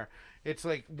been there. It's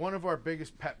like one of our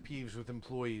biggest pet peeves with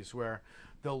employees where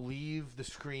they'll leave the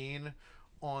screen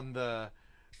on the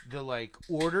like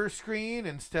order screen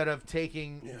instead of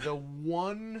taking the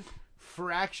one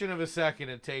fraction of a second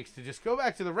it takes to just go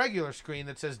back to the regular screen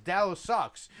that says Dallas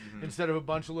sucks instead of a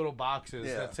bunch of little boxes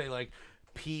that say like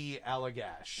P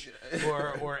Allagash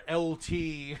or LT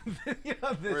you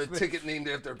know, this Or a thing. ticket named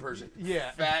after a person.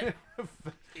 Yeah. Fat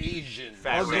Asian.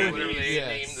 Fat Or whatever Randy. they Yeah.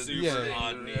 named the Super thing.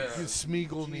 odd knees. Yeah.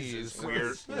 Smeagol Jesus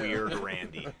knees. Weird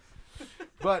Randy.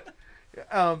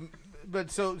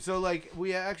 But so like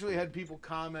we actually had people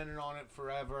commenting on it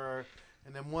forever,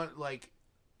 and then one like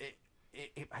it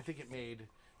I think it made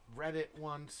Reddit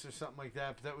once or something like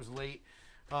that, but that was late.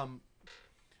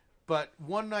 But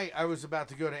one night I was about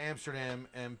to go to Amsterdam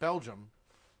and Belgium,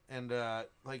 and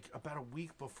like about a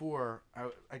week before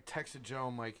I texted Joe.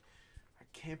 I'm like, I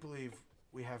can't believe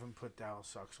we haven't put Dallas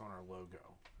Sucks on our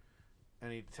logo,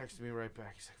 and he texted me right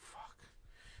back. He's like, fuck.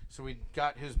 So we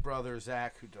got his brother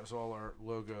Zach, who does all our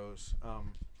logos,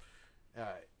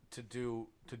 to do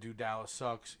Dallas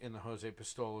Sucks in the Jose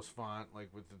Pistolas font, like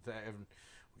with the and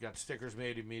we got stickers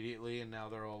made immediately, and now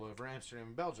they're all over Amsterdam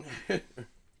and Belgium.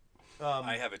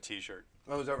 I have a T-shirt.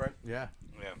 Oh, is that right? Yeah,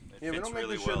 Yeah, Yeah, we it fits don't make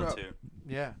really this shit well up. too.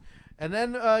 yeah. And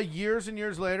then years and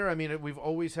years later, I mean, we've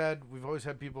always had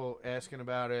people asking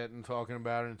about it and talking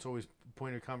about it. And it's always a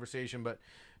point of conversation. But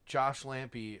Josh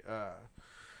Lampy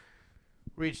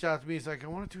reached out to me. He's like, I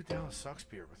want to do Dallas Sucks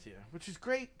beer with you, which is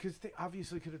great because they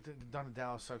obviously could have done a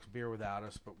Dallas Sucks beer without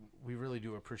us, but we really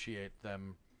do appreciate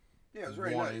them. Yeah, it's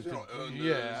very wanting nice. We to- don't own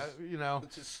yeah, those. you know.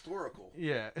 It's historical.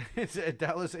 Yeah, it's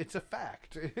Dallas. It's a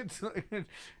fact. It's like,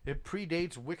 it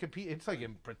predates Wikipedia. It's like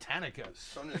in Britannica.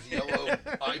 Sun is yellow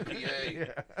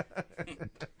IPA. Yeah.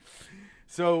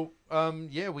 So,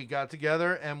 yeah, we got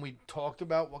together and we talked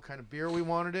about what kind of beer we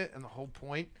wanted it, and the whole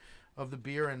point of the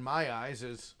beer, in my eyes,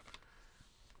 is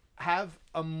have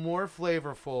a more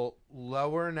flavorful,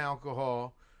 lower in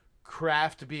alcohol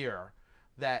craft beer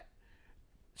that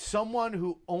someone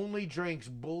who only drinks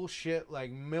bullshit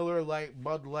like Miller Lite,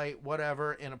 Bud Light,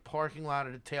 whatever, in a parking lot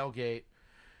at a tailgate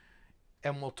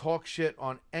and will talk shit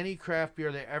on any craft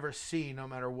beer they ever see, no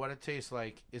matter what it tastes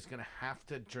like, is going to have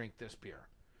to drink this beer.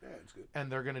 Yeah, it's good.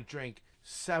 And they're going to drink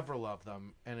several of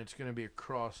them, and it's going to be a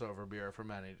crossover beer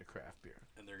from any to craft beer.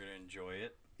 And they're gonna enjoy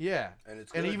it. Yeah. And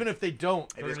it's And good. even if they don't,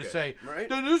 they're is going to good. say, Right?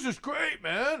 "Then this is great,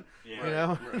 man." Yeah. You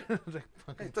know? Right. It's like,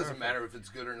 fucking It doesn't perfect. matter if it's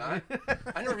good or not.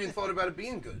 I never even thought about it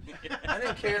being good. I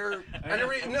didn't care. I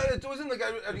never. No, it wasn't like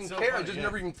I didn't so care. I funny, just yeah.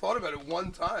 never even thought about it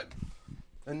one time.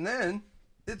 And then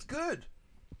it's good.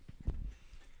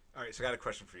 All right, so I got a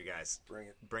question for you guys. Bring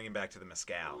it. Bringing back to the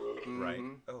mezcal, right?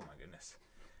 Oh my goodness.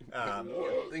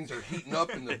 Things are heating up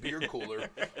in the beer cooler.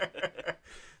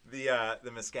 The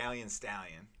Mescalian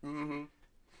Stallion Mm-hmm.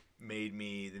 made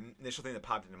me. The initial thing that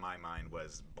popped into my mind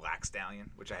was Black Stallion,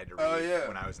 which I had to read Oh, yeah.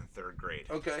 when I was in 3rd grade.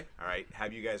 Okay. All right,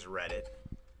 have you guys read it?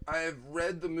 I have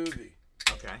read the movie,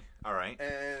 Okay, all right.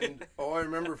 and all I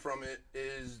remember from it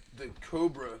is the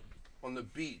cobra on the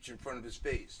beach in front of his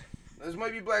face. This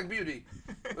might be Black Beauty,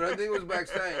 but I think it was Black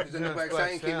Stallion, because then No, the Black it's Black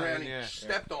Stallion came around and Stallion, he yeah.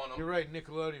 stepped on him. You're right.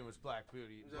 Nickelodeon was Black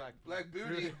Beauty. Black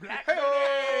Beauty. Black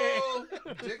Hey-oh!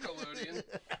 Nickelodeon.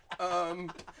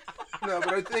 No,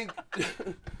 but I think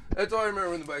that's all I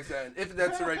remember in the Black Stallion. If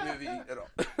that's the right movie at all.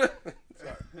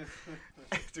 Sorry.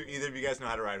 Do either of you guys know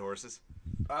how to ride horses?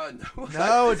 No.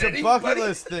 No, it's Does a bucket anybody-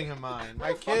 list thing of mine. My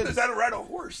Who the fuck knows kids, how to ride a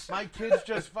horse? my kids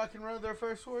just fucking rode their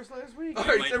first horse last week. All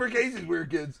right, My- except for Casey's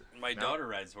weird kids. My daughter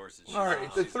rides horses. She's All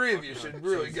right, the she's- three of you should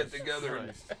really get together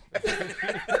and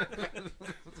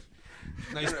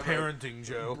Nice parenting,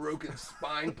 Joe. broken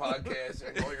spine podcast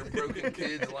and all your broken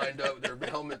kids lined up with their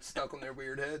helmets stuck on their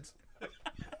weird heads.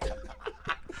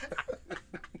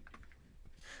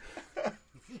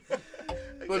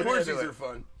 But horses are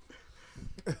fun.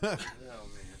 Oh man.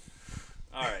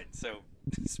 All right, so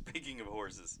speaking of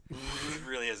horses, this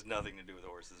really has nothing to do with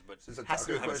horses, but Is this a Has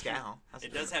to do taco with question? mezcal. Has to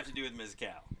it do does with- have to do with mezcal.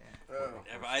 Oh,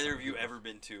 Have either of you ever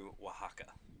been to Oaxaca?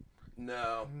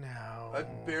 no. No.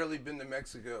 I've barely been to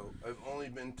Mexico. I've only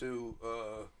been to,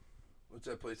 what's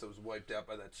that place that was wiped out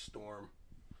by that storm?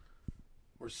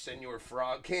 Where Senor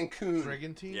Frog, Cancun.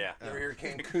 Brigantine? Yeah. You ever hear of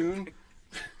Cancun?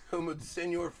 Home of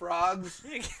Senor Frogs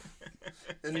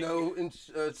and no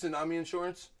tsunami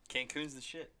insurance? Cancun's the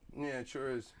shit. Yeah, it sure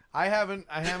is. I haven't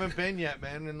been yet,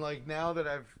 man. And like now that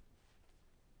I've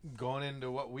gone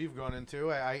into what we've gone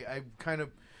into, I kind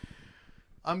of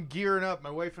I'm gearing up. My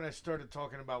wife and I started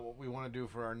talking about what we want to do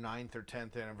for our 9th or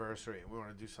 10th anniversary. We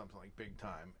want to do something like big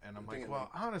time. And I'm like, thinking well,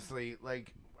 honestly,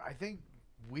 like I think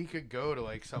we could go to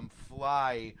like some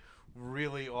fly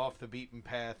really off the beaten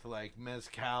path like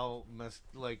mezcal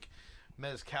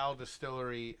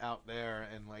distillery out there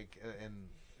and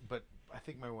but I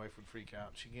think my wife would freak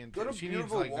out. She can't. Go to She needs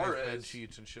beautiful like nice Juarez. bed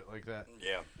sheets and shit like that.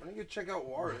 Yeah. Why don't you check out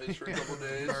Juarez for a couple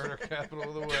days? Murder capital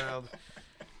of the world.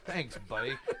 Thanks,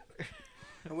 buddy.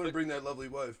 I want to bring that lovely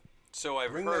wife. So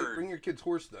I've Bring heard. bring your kid's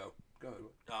horse though. Go ahead.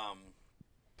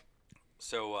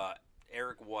 So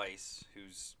Eric Weiss,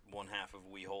 who's one half of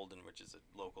We Holden, which is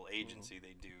a local agency,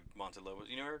 they do Montelobos.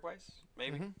 You know Eric Weiss?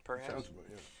 Maybe, perhaps. Sounds familiar.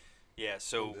 Yeah.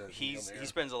 So Yeah, he there.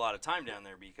 spends a lot of time down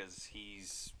there because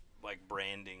he's like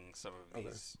branding some of Okay.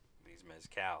 these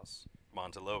mezcals,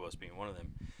 Montelobos being one of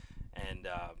them, and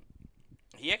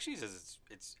he actually says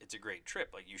it's a great trip.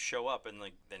 Like you show up and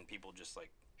like then people just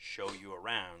like show you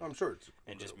around I'm sure it's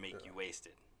and just make yeah. you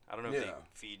wasted. I don't know if they Yeah.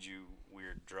 feed you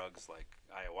weird drugs like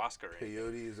ayahuasca or anything.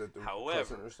 Peyote is at the However,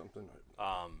 cousin or something.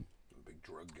 I'm a big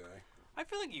drug guy. I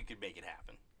feel like you could make it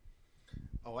happen.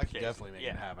 Oh, I could Okay, definitely make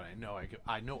yeah. it happen. I know I could.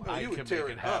 I know No, I you would could tear make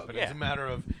it it happen. up. It's a Yeah. matter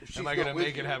of she's am I not going to with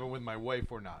make it you. happen with my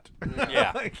wife or not?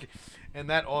 Yeah. Like, and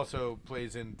that also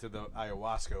plays into the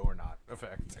ayahuasca or not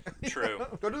effect. True.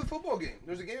 Go to the football game.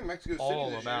 There's a game in Mexico City All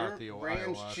this about year. the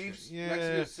Rams, ayahuasca. Chiefs, Yeah.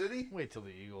 Mexico City. Wait till the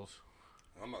Eagles.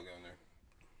 I'm not going there.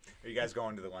 Are you guys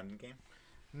going to the London game?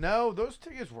 No, those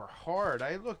tickets were hard.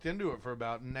 I looked into it for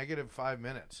about -5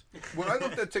 minutes. When I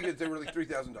looked at tickets, they were like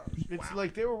 $3,000. It's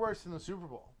like they were worse than the Super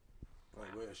Bowl.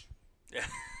 I wish. Yeah.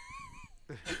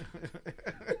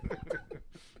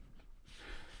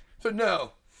 So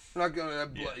no, I'm not going to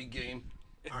that bloody game.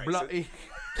 All right, Bloody.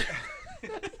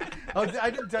 Oh, I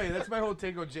didn't tell you. That's my whole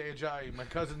take on Jay Ajayi. My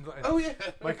cousin. Oh yeah.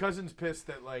 My cousin's pissed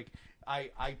that like I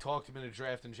talked him into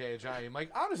drafting Jay Ajayi. I'm like,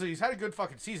 honestly, he's had a good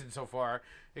fucking season so far,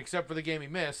 except for the game he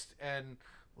missed, and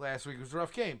last week was a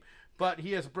rough game. But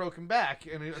he has a broken back,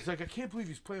 and it's like I can't believe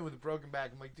he's playing with a broken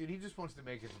back. I'm like, dude, he just wants to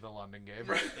make it to the London game.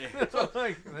 So,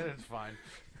 like, then it's fine.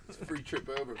 It's a free trip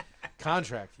over.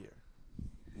 Contract year.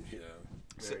 Yeah.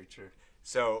 Very true.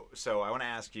 So I want to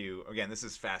ask you again. This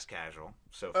is fast casual.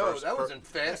 So Oh, first, that wasn't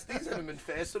fast. These haven't been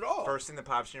fast at all. first thing that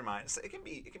pops in your mind. So it can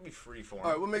be free form. All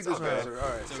right, we'll make It's this all good. faster. All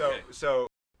right. So Okay. so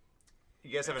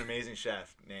You guys have an amazing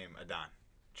chef named Adon.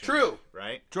 True.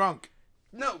 Right? Drunk.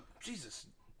 No, Jesus.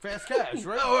 Fast cash,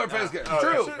 right? Oh, fast guy. Oh,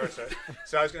 True. that's right.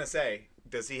 So I was going to say,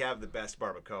 does he have the best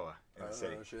barbacoa in the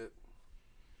city? Oh, shit.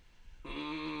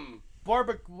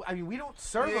 I mean, we don't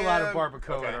serve a lot of Yeah, barbacoa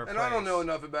okay. at our And place. I don't know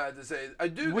enough about it to say. I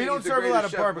do. We think don't he's the serve a lot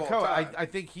of greatest chef all barbacoa. time. I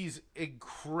think he's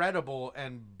incredible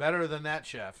and better than that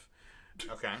chef.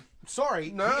 Okay. Sorry,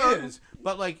 No. he is.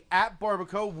 But like at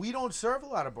barbacoa, we don't serve a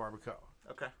lot of barbacoa.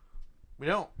 Okay. We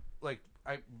don't. Like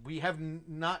we have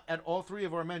not at all three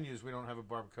of our menus. We don't have a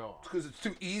barbacoa. Because it's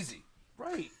too easy.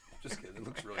 Right. Just kidding. It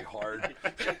looks really hard.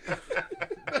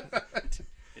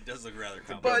 It does look rather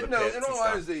But complicated. no, pits in and all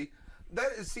stuff. honesty,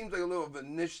 seems like a little of a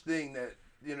niche thing that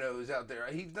is out there.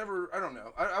 He's never. I don't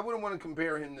know. I wouldn't want to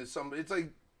compare him to somebody. It's like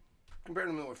comparing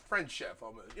him to a French chef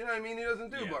almost. You know what I mean? He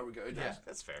doesn't do Yeah. barbecue. He does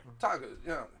That's fair. tacos. You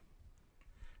know.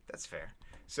 That's fair.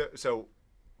 So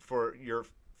for your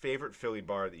favorite Philly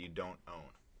bar that you don't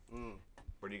own,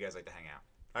 where do you guys like to hang out?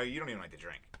 Oh, you don't even like to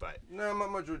drink, but No, I'm not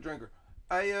much of a drinker.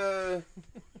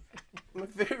 My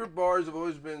favorite bars have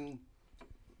always been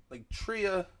like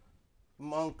Tria,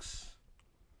 Monks,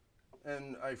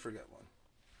 and I forget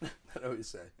one. I always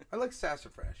say I like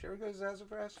Sassafras. You ever go to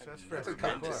Sassafras? Sassafras That's a is a good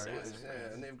cocktail bar, place. yeah.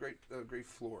 Yeah, and they have great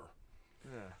floor,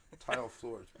 Yeah. tile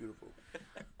floor. It's beautiful.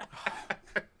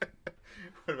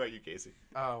 what about you, Casey?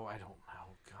 Oh, I don't know.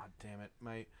 God damn it,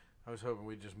 I was hoping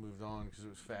we just moved on because it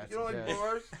was fast. You don't and like gas.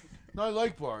 bars? No, I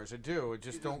like bars. I do. I just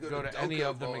just don't go go to to any Delco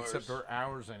of them except bars. for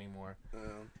ours anymore.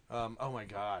 Yeah. Oh my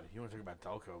God, you want to talk about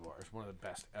Delco bars? One of the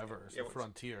best ever. It's Yeah, the what's-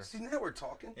 Frontier. See, now we're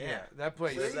talking. Yeah. That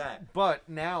place. What is that? But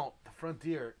now the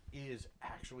Frontier is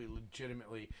actually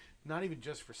legitimately not even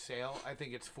just for sale. I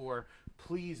think it's for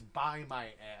please buy my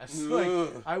ass. Like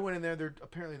Ugh. I went in there.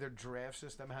 Apparently their draft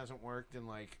system hasn't worked in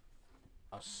like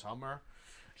a summer,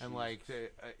 and like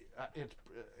it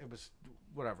was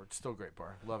whatever. It's still a great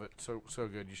bar. Love it. So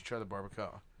good. You should try the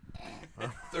barbacoa.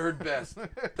 Third best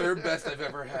I've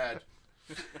ever had.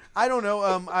 I don't know.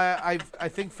 I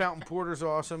think Fountain Porter's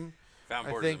awesome. Fountain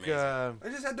I Porter's think amazing. I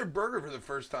just had their burger for the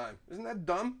first time. Isn't that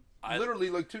dumb? I- Literally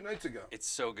like 2 nights ago. It's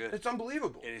so good. It's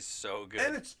unbelievable. It is so good.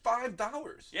 And it's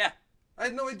 $5. yeah, I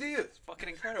had no idea. it's fucking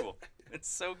incredible. It's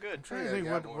so good. I'm trying to Yeah, think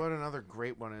I got more. what another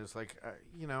great one is. Like I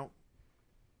don't know.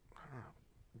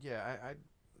 Yeah,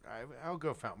 I'll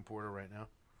go Fountain Porter right now.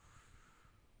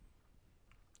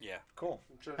 Yeah. Cool.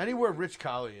 Anywhere Rich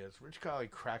Colley is. Rich Colley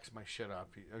cracks my shit up.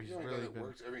 He's He's really been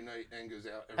works every night and goes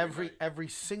out every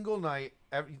night. single night.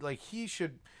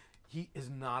 He is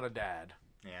not a dad.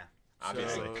 Yeah.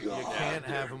 Obviously. So you can't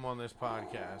have him on this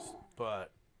podcast.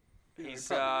 But He's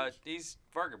probably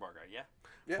Varga Bar guy, yeah.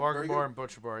 Yeah, Varga very Bar good. and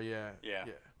Butcher Bar, yeah. Yeah.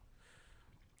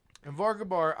 And Varga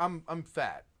Bar, I'm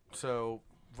fat, so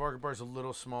Varga Bar's a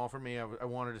little small for me. I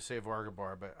wanted to say Varga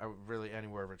Bar, but really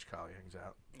anywhere Rich Colley hangs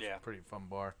out. Yeah. Pretty fun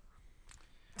bar.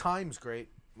 Time's great.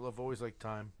 I've always liked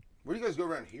Time. Where do you guys go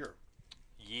around here?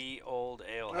 Ye Old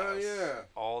Ale Oh, House. yeah.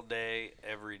 All day,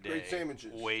 every day. Great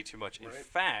sandwiches. Way too much. In Right?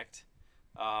 fact,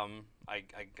 I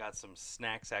got some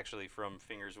snacks actually from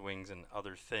Fingers, Wings, and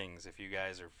Other Things if you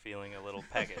guys are feeling a little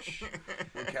peckish.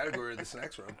 What category are the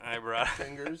snacks from? I brought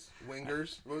Fingers,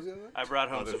 wingers. What was the other one? I brought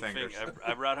home Other some fingers.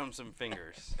 I brought home some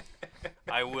fingers.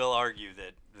 I will argue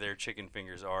that their chicken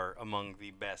fingers are among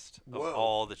the best of Whoa.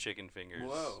 all the chicken fingers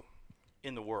Whoa.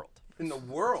 in the world. In the It's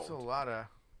a world. lot of...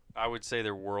 I would say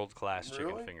they're world-class chicken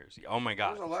Really? fingers. Oh my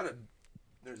god.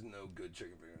 There's no good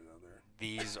chicken fingers out there.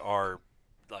 These are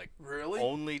like Really?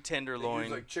 only They tenderloin,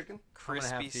 use like chicken? I'm gonna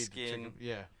have crispy to eat the skin. chicken.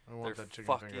 Yeah, I want They're that chicken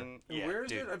fucking finger. And yeah, where is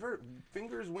dude. it? I've heard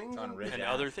fingers, wings, on Ridge And Ave.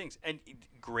 other things. And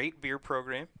great beer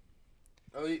program.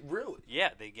 Oh, really?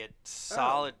 Yeah, they get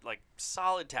solid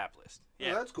tap list. Oh,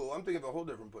 Yeah. that's cool. I'm thinking of a whole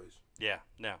different place. Yeah,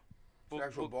 no. It's an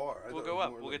actual bar. I We'll thought it go was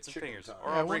up. more We'll like get some chicken fingers. time.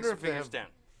 Or Yeah, I I'll bring wonder some if they fingers have- down.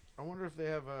 I wonder if they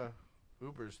have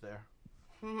Ubers there.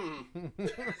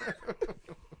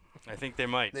 I think they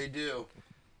might. They do.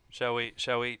 Shall we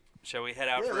head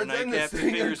out Yeah, for a let's end nightcap this and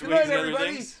thing. fingers, Good wings, night, and other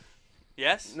everybody. things?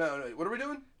 Yes? No. What are we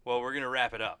doing? Well, we're gonna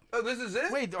wrap it up. Oh, this is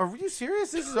it? Wait, are you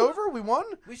serious? This is over? We won?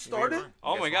 We started?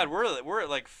 Oh Guess my god, what? we're at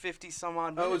like 50 some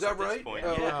odd Oh, minutes is that at this right? point.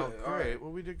 Oh, Yeah. okay. Oh, all great. right.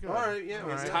 Well, we did good. All right, yeah, All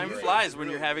we right. did Time great. flies when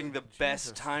Really you're having the good. best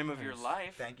Jesus time of your Christ.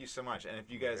 life. Thank you so much. And if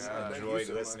you guys Yeah, thank you enjoyed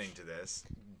so listening much. to this,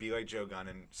 be like Joe Gunn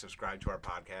and subscribe to our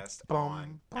podcast Bum,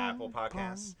 on bum, Apple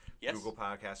Podcasts, Yes. Google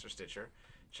Podcasts, or Stitcher.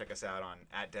 Check us out on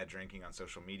 @daddrinking on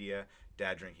social media,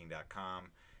 daddrinking.com.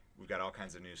 We've got all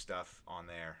kinds of new stuff on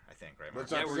there, I think, right, Mark?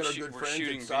 Let's not Yeah, we're forget our shoo- good we're friends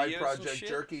shooting at Side videos and Project shit.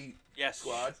 Jerky Yes.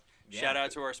 Squad. Shout Yeah.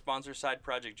 out to our sponsor, Side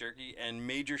Project Jerky, and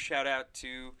major shout out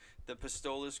to the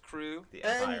Pistolas crew. The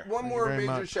Empire. And one Thank you more very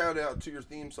major much. shout out to your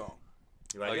theme song.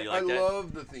 You like Oh, it? you like I that?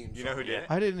 love the theme song. You know who did it?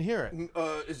 I didn't hear it.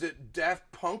 Is it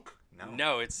Daft Punk?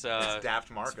 No, it's It's Daft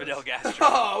Marcus. Fidel Castro.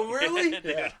 Oh, really?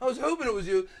 Yeah. I was hoping it was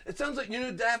you. It sounds like you know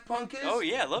who Daft Punk is. Oh,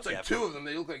 yeah, I love It's like Daft two Punk. of them.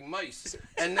 They look like mice.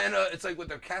 And then it's like with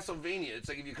their Castlevania. It's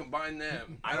like if you combine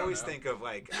them. I don't always know. think of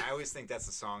I always think that's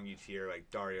the song you'd hear like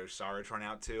Dario Saric run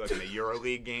out to, like in a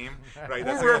EuroLeague game, right? Or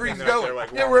That's wherever like he's the thing they're, going.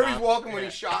 like, Yeah, warming wherever he's up. walking when Yeah.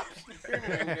 he shops.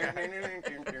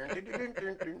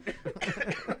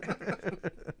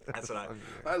 That's what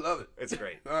I love it. It's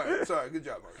great. All right, sorry. Good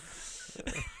job, Mark.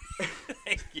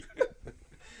 Thank you.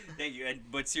 Thank you.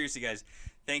 But seriously, guys,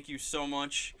 thank you so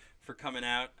much for coming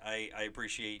out. I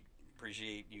appreciate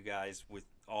you guys with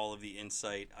all of the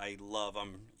insight.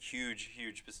 I'm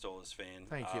huge Pistolas fan.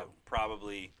 Thank you.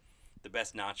 Probably the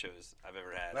best nachos I've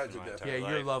ever had That's in my a entire Yeah,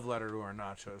 life. your love letter to our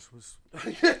nachos was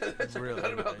Yeah, that's really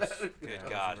forgot about nice. that. Good Yeah, it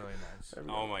was God. really nice.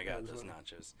 Oh my God, those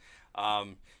nachos.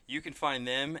 You can find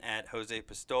them at Jose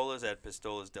Pistolas, at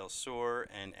Pistolas del Sur,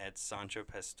 and at Sancho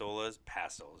Pistolas.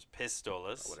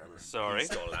 Whatever. Sorry.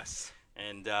 Pistolas.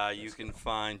 And you can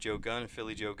find Joe Gunn,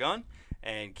 Philly Joe Gunn,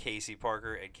 and Casey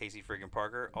Parker at Casey friggin'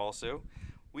 Parker. Also,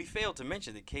 we failed to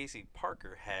mention that Casey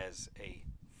Parker has a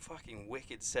fucking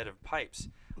wicked set of pipes.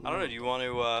 I don't know. Do you want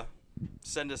to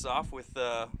send us off with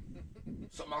Some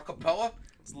acapella?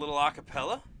 a little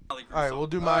acapella? All right, we'll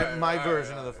do my All right,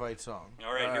 version all of the right. fight song.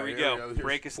 All right, here we Here go. Here's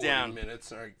Break us 40 down.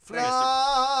 Minutes. All right.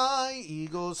 Fly,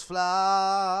 eagles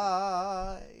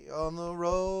fly on the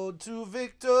road to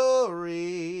victory.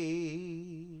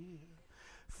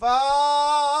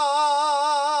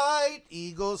 Fight,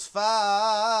 eagles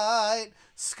fight,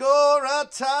 score a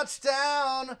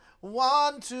touchdown,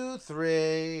 1, 2,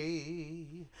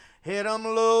 3. Hit 'em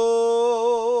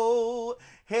low,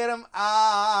 hit 'em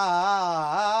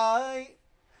high,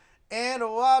 and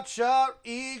watch our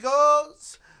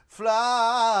eagles fly.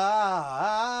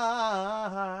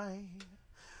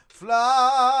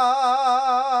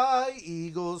 Fly,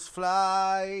 eagles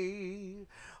fly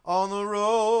on the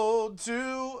road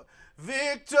to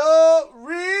victory.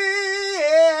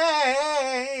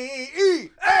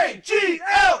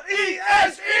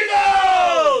 Eagles!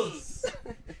 Eagles!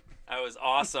 That was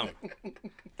awesome.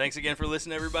 Thanks again for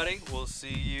listening, everybody. We'll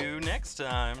see you next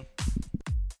time.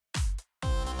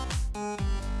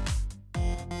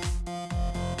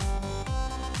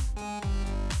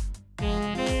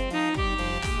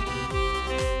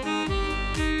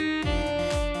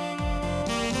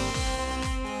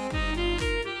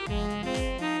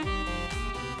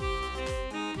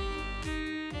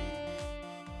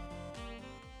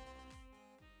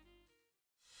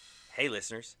 Hey,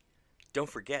 listeners. Don't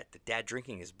forget that Dad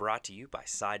Drinking is brought to you by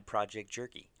Side Project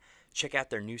Jerky. Check out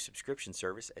their new subscription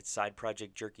service at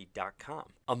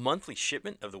sideprojectjerky.com. A monthly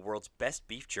shipment of the world's best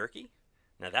beef jerky?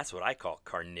 Now that's what I call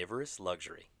carnivorous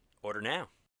luxury. Order now.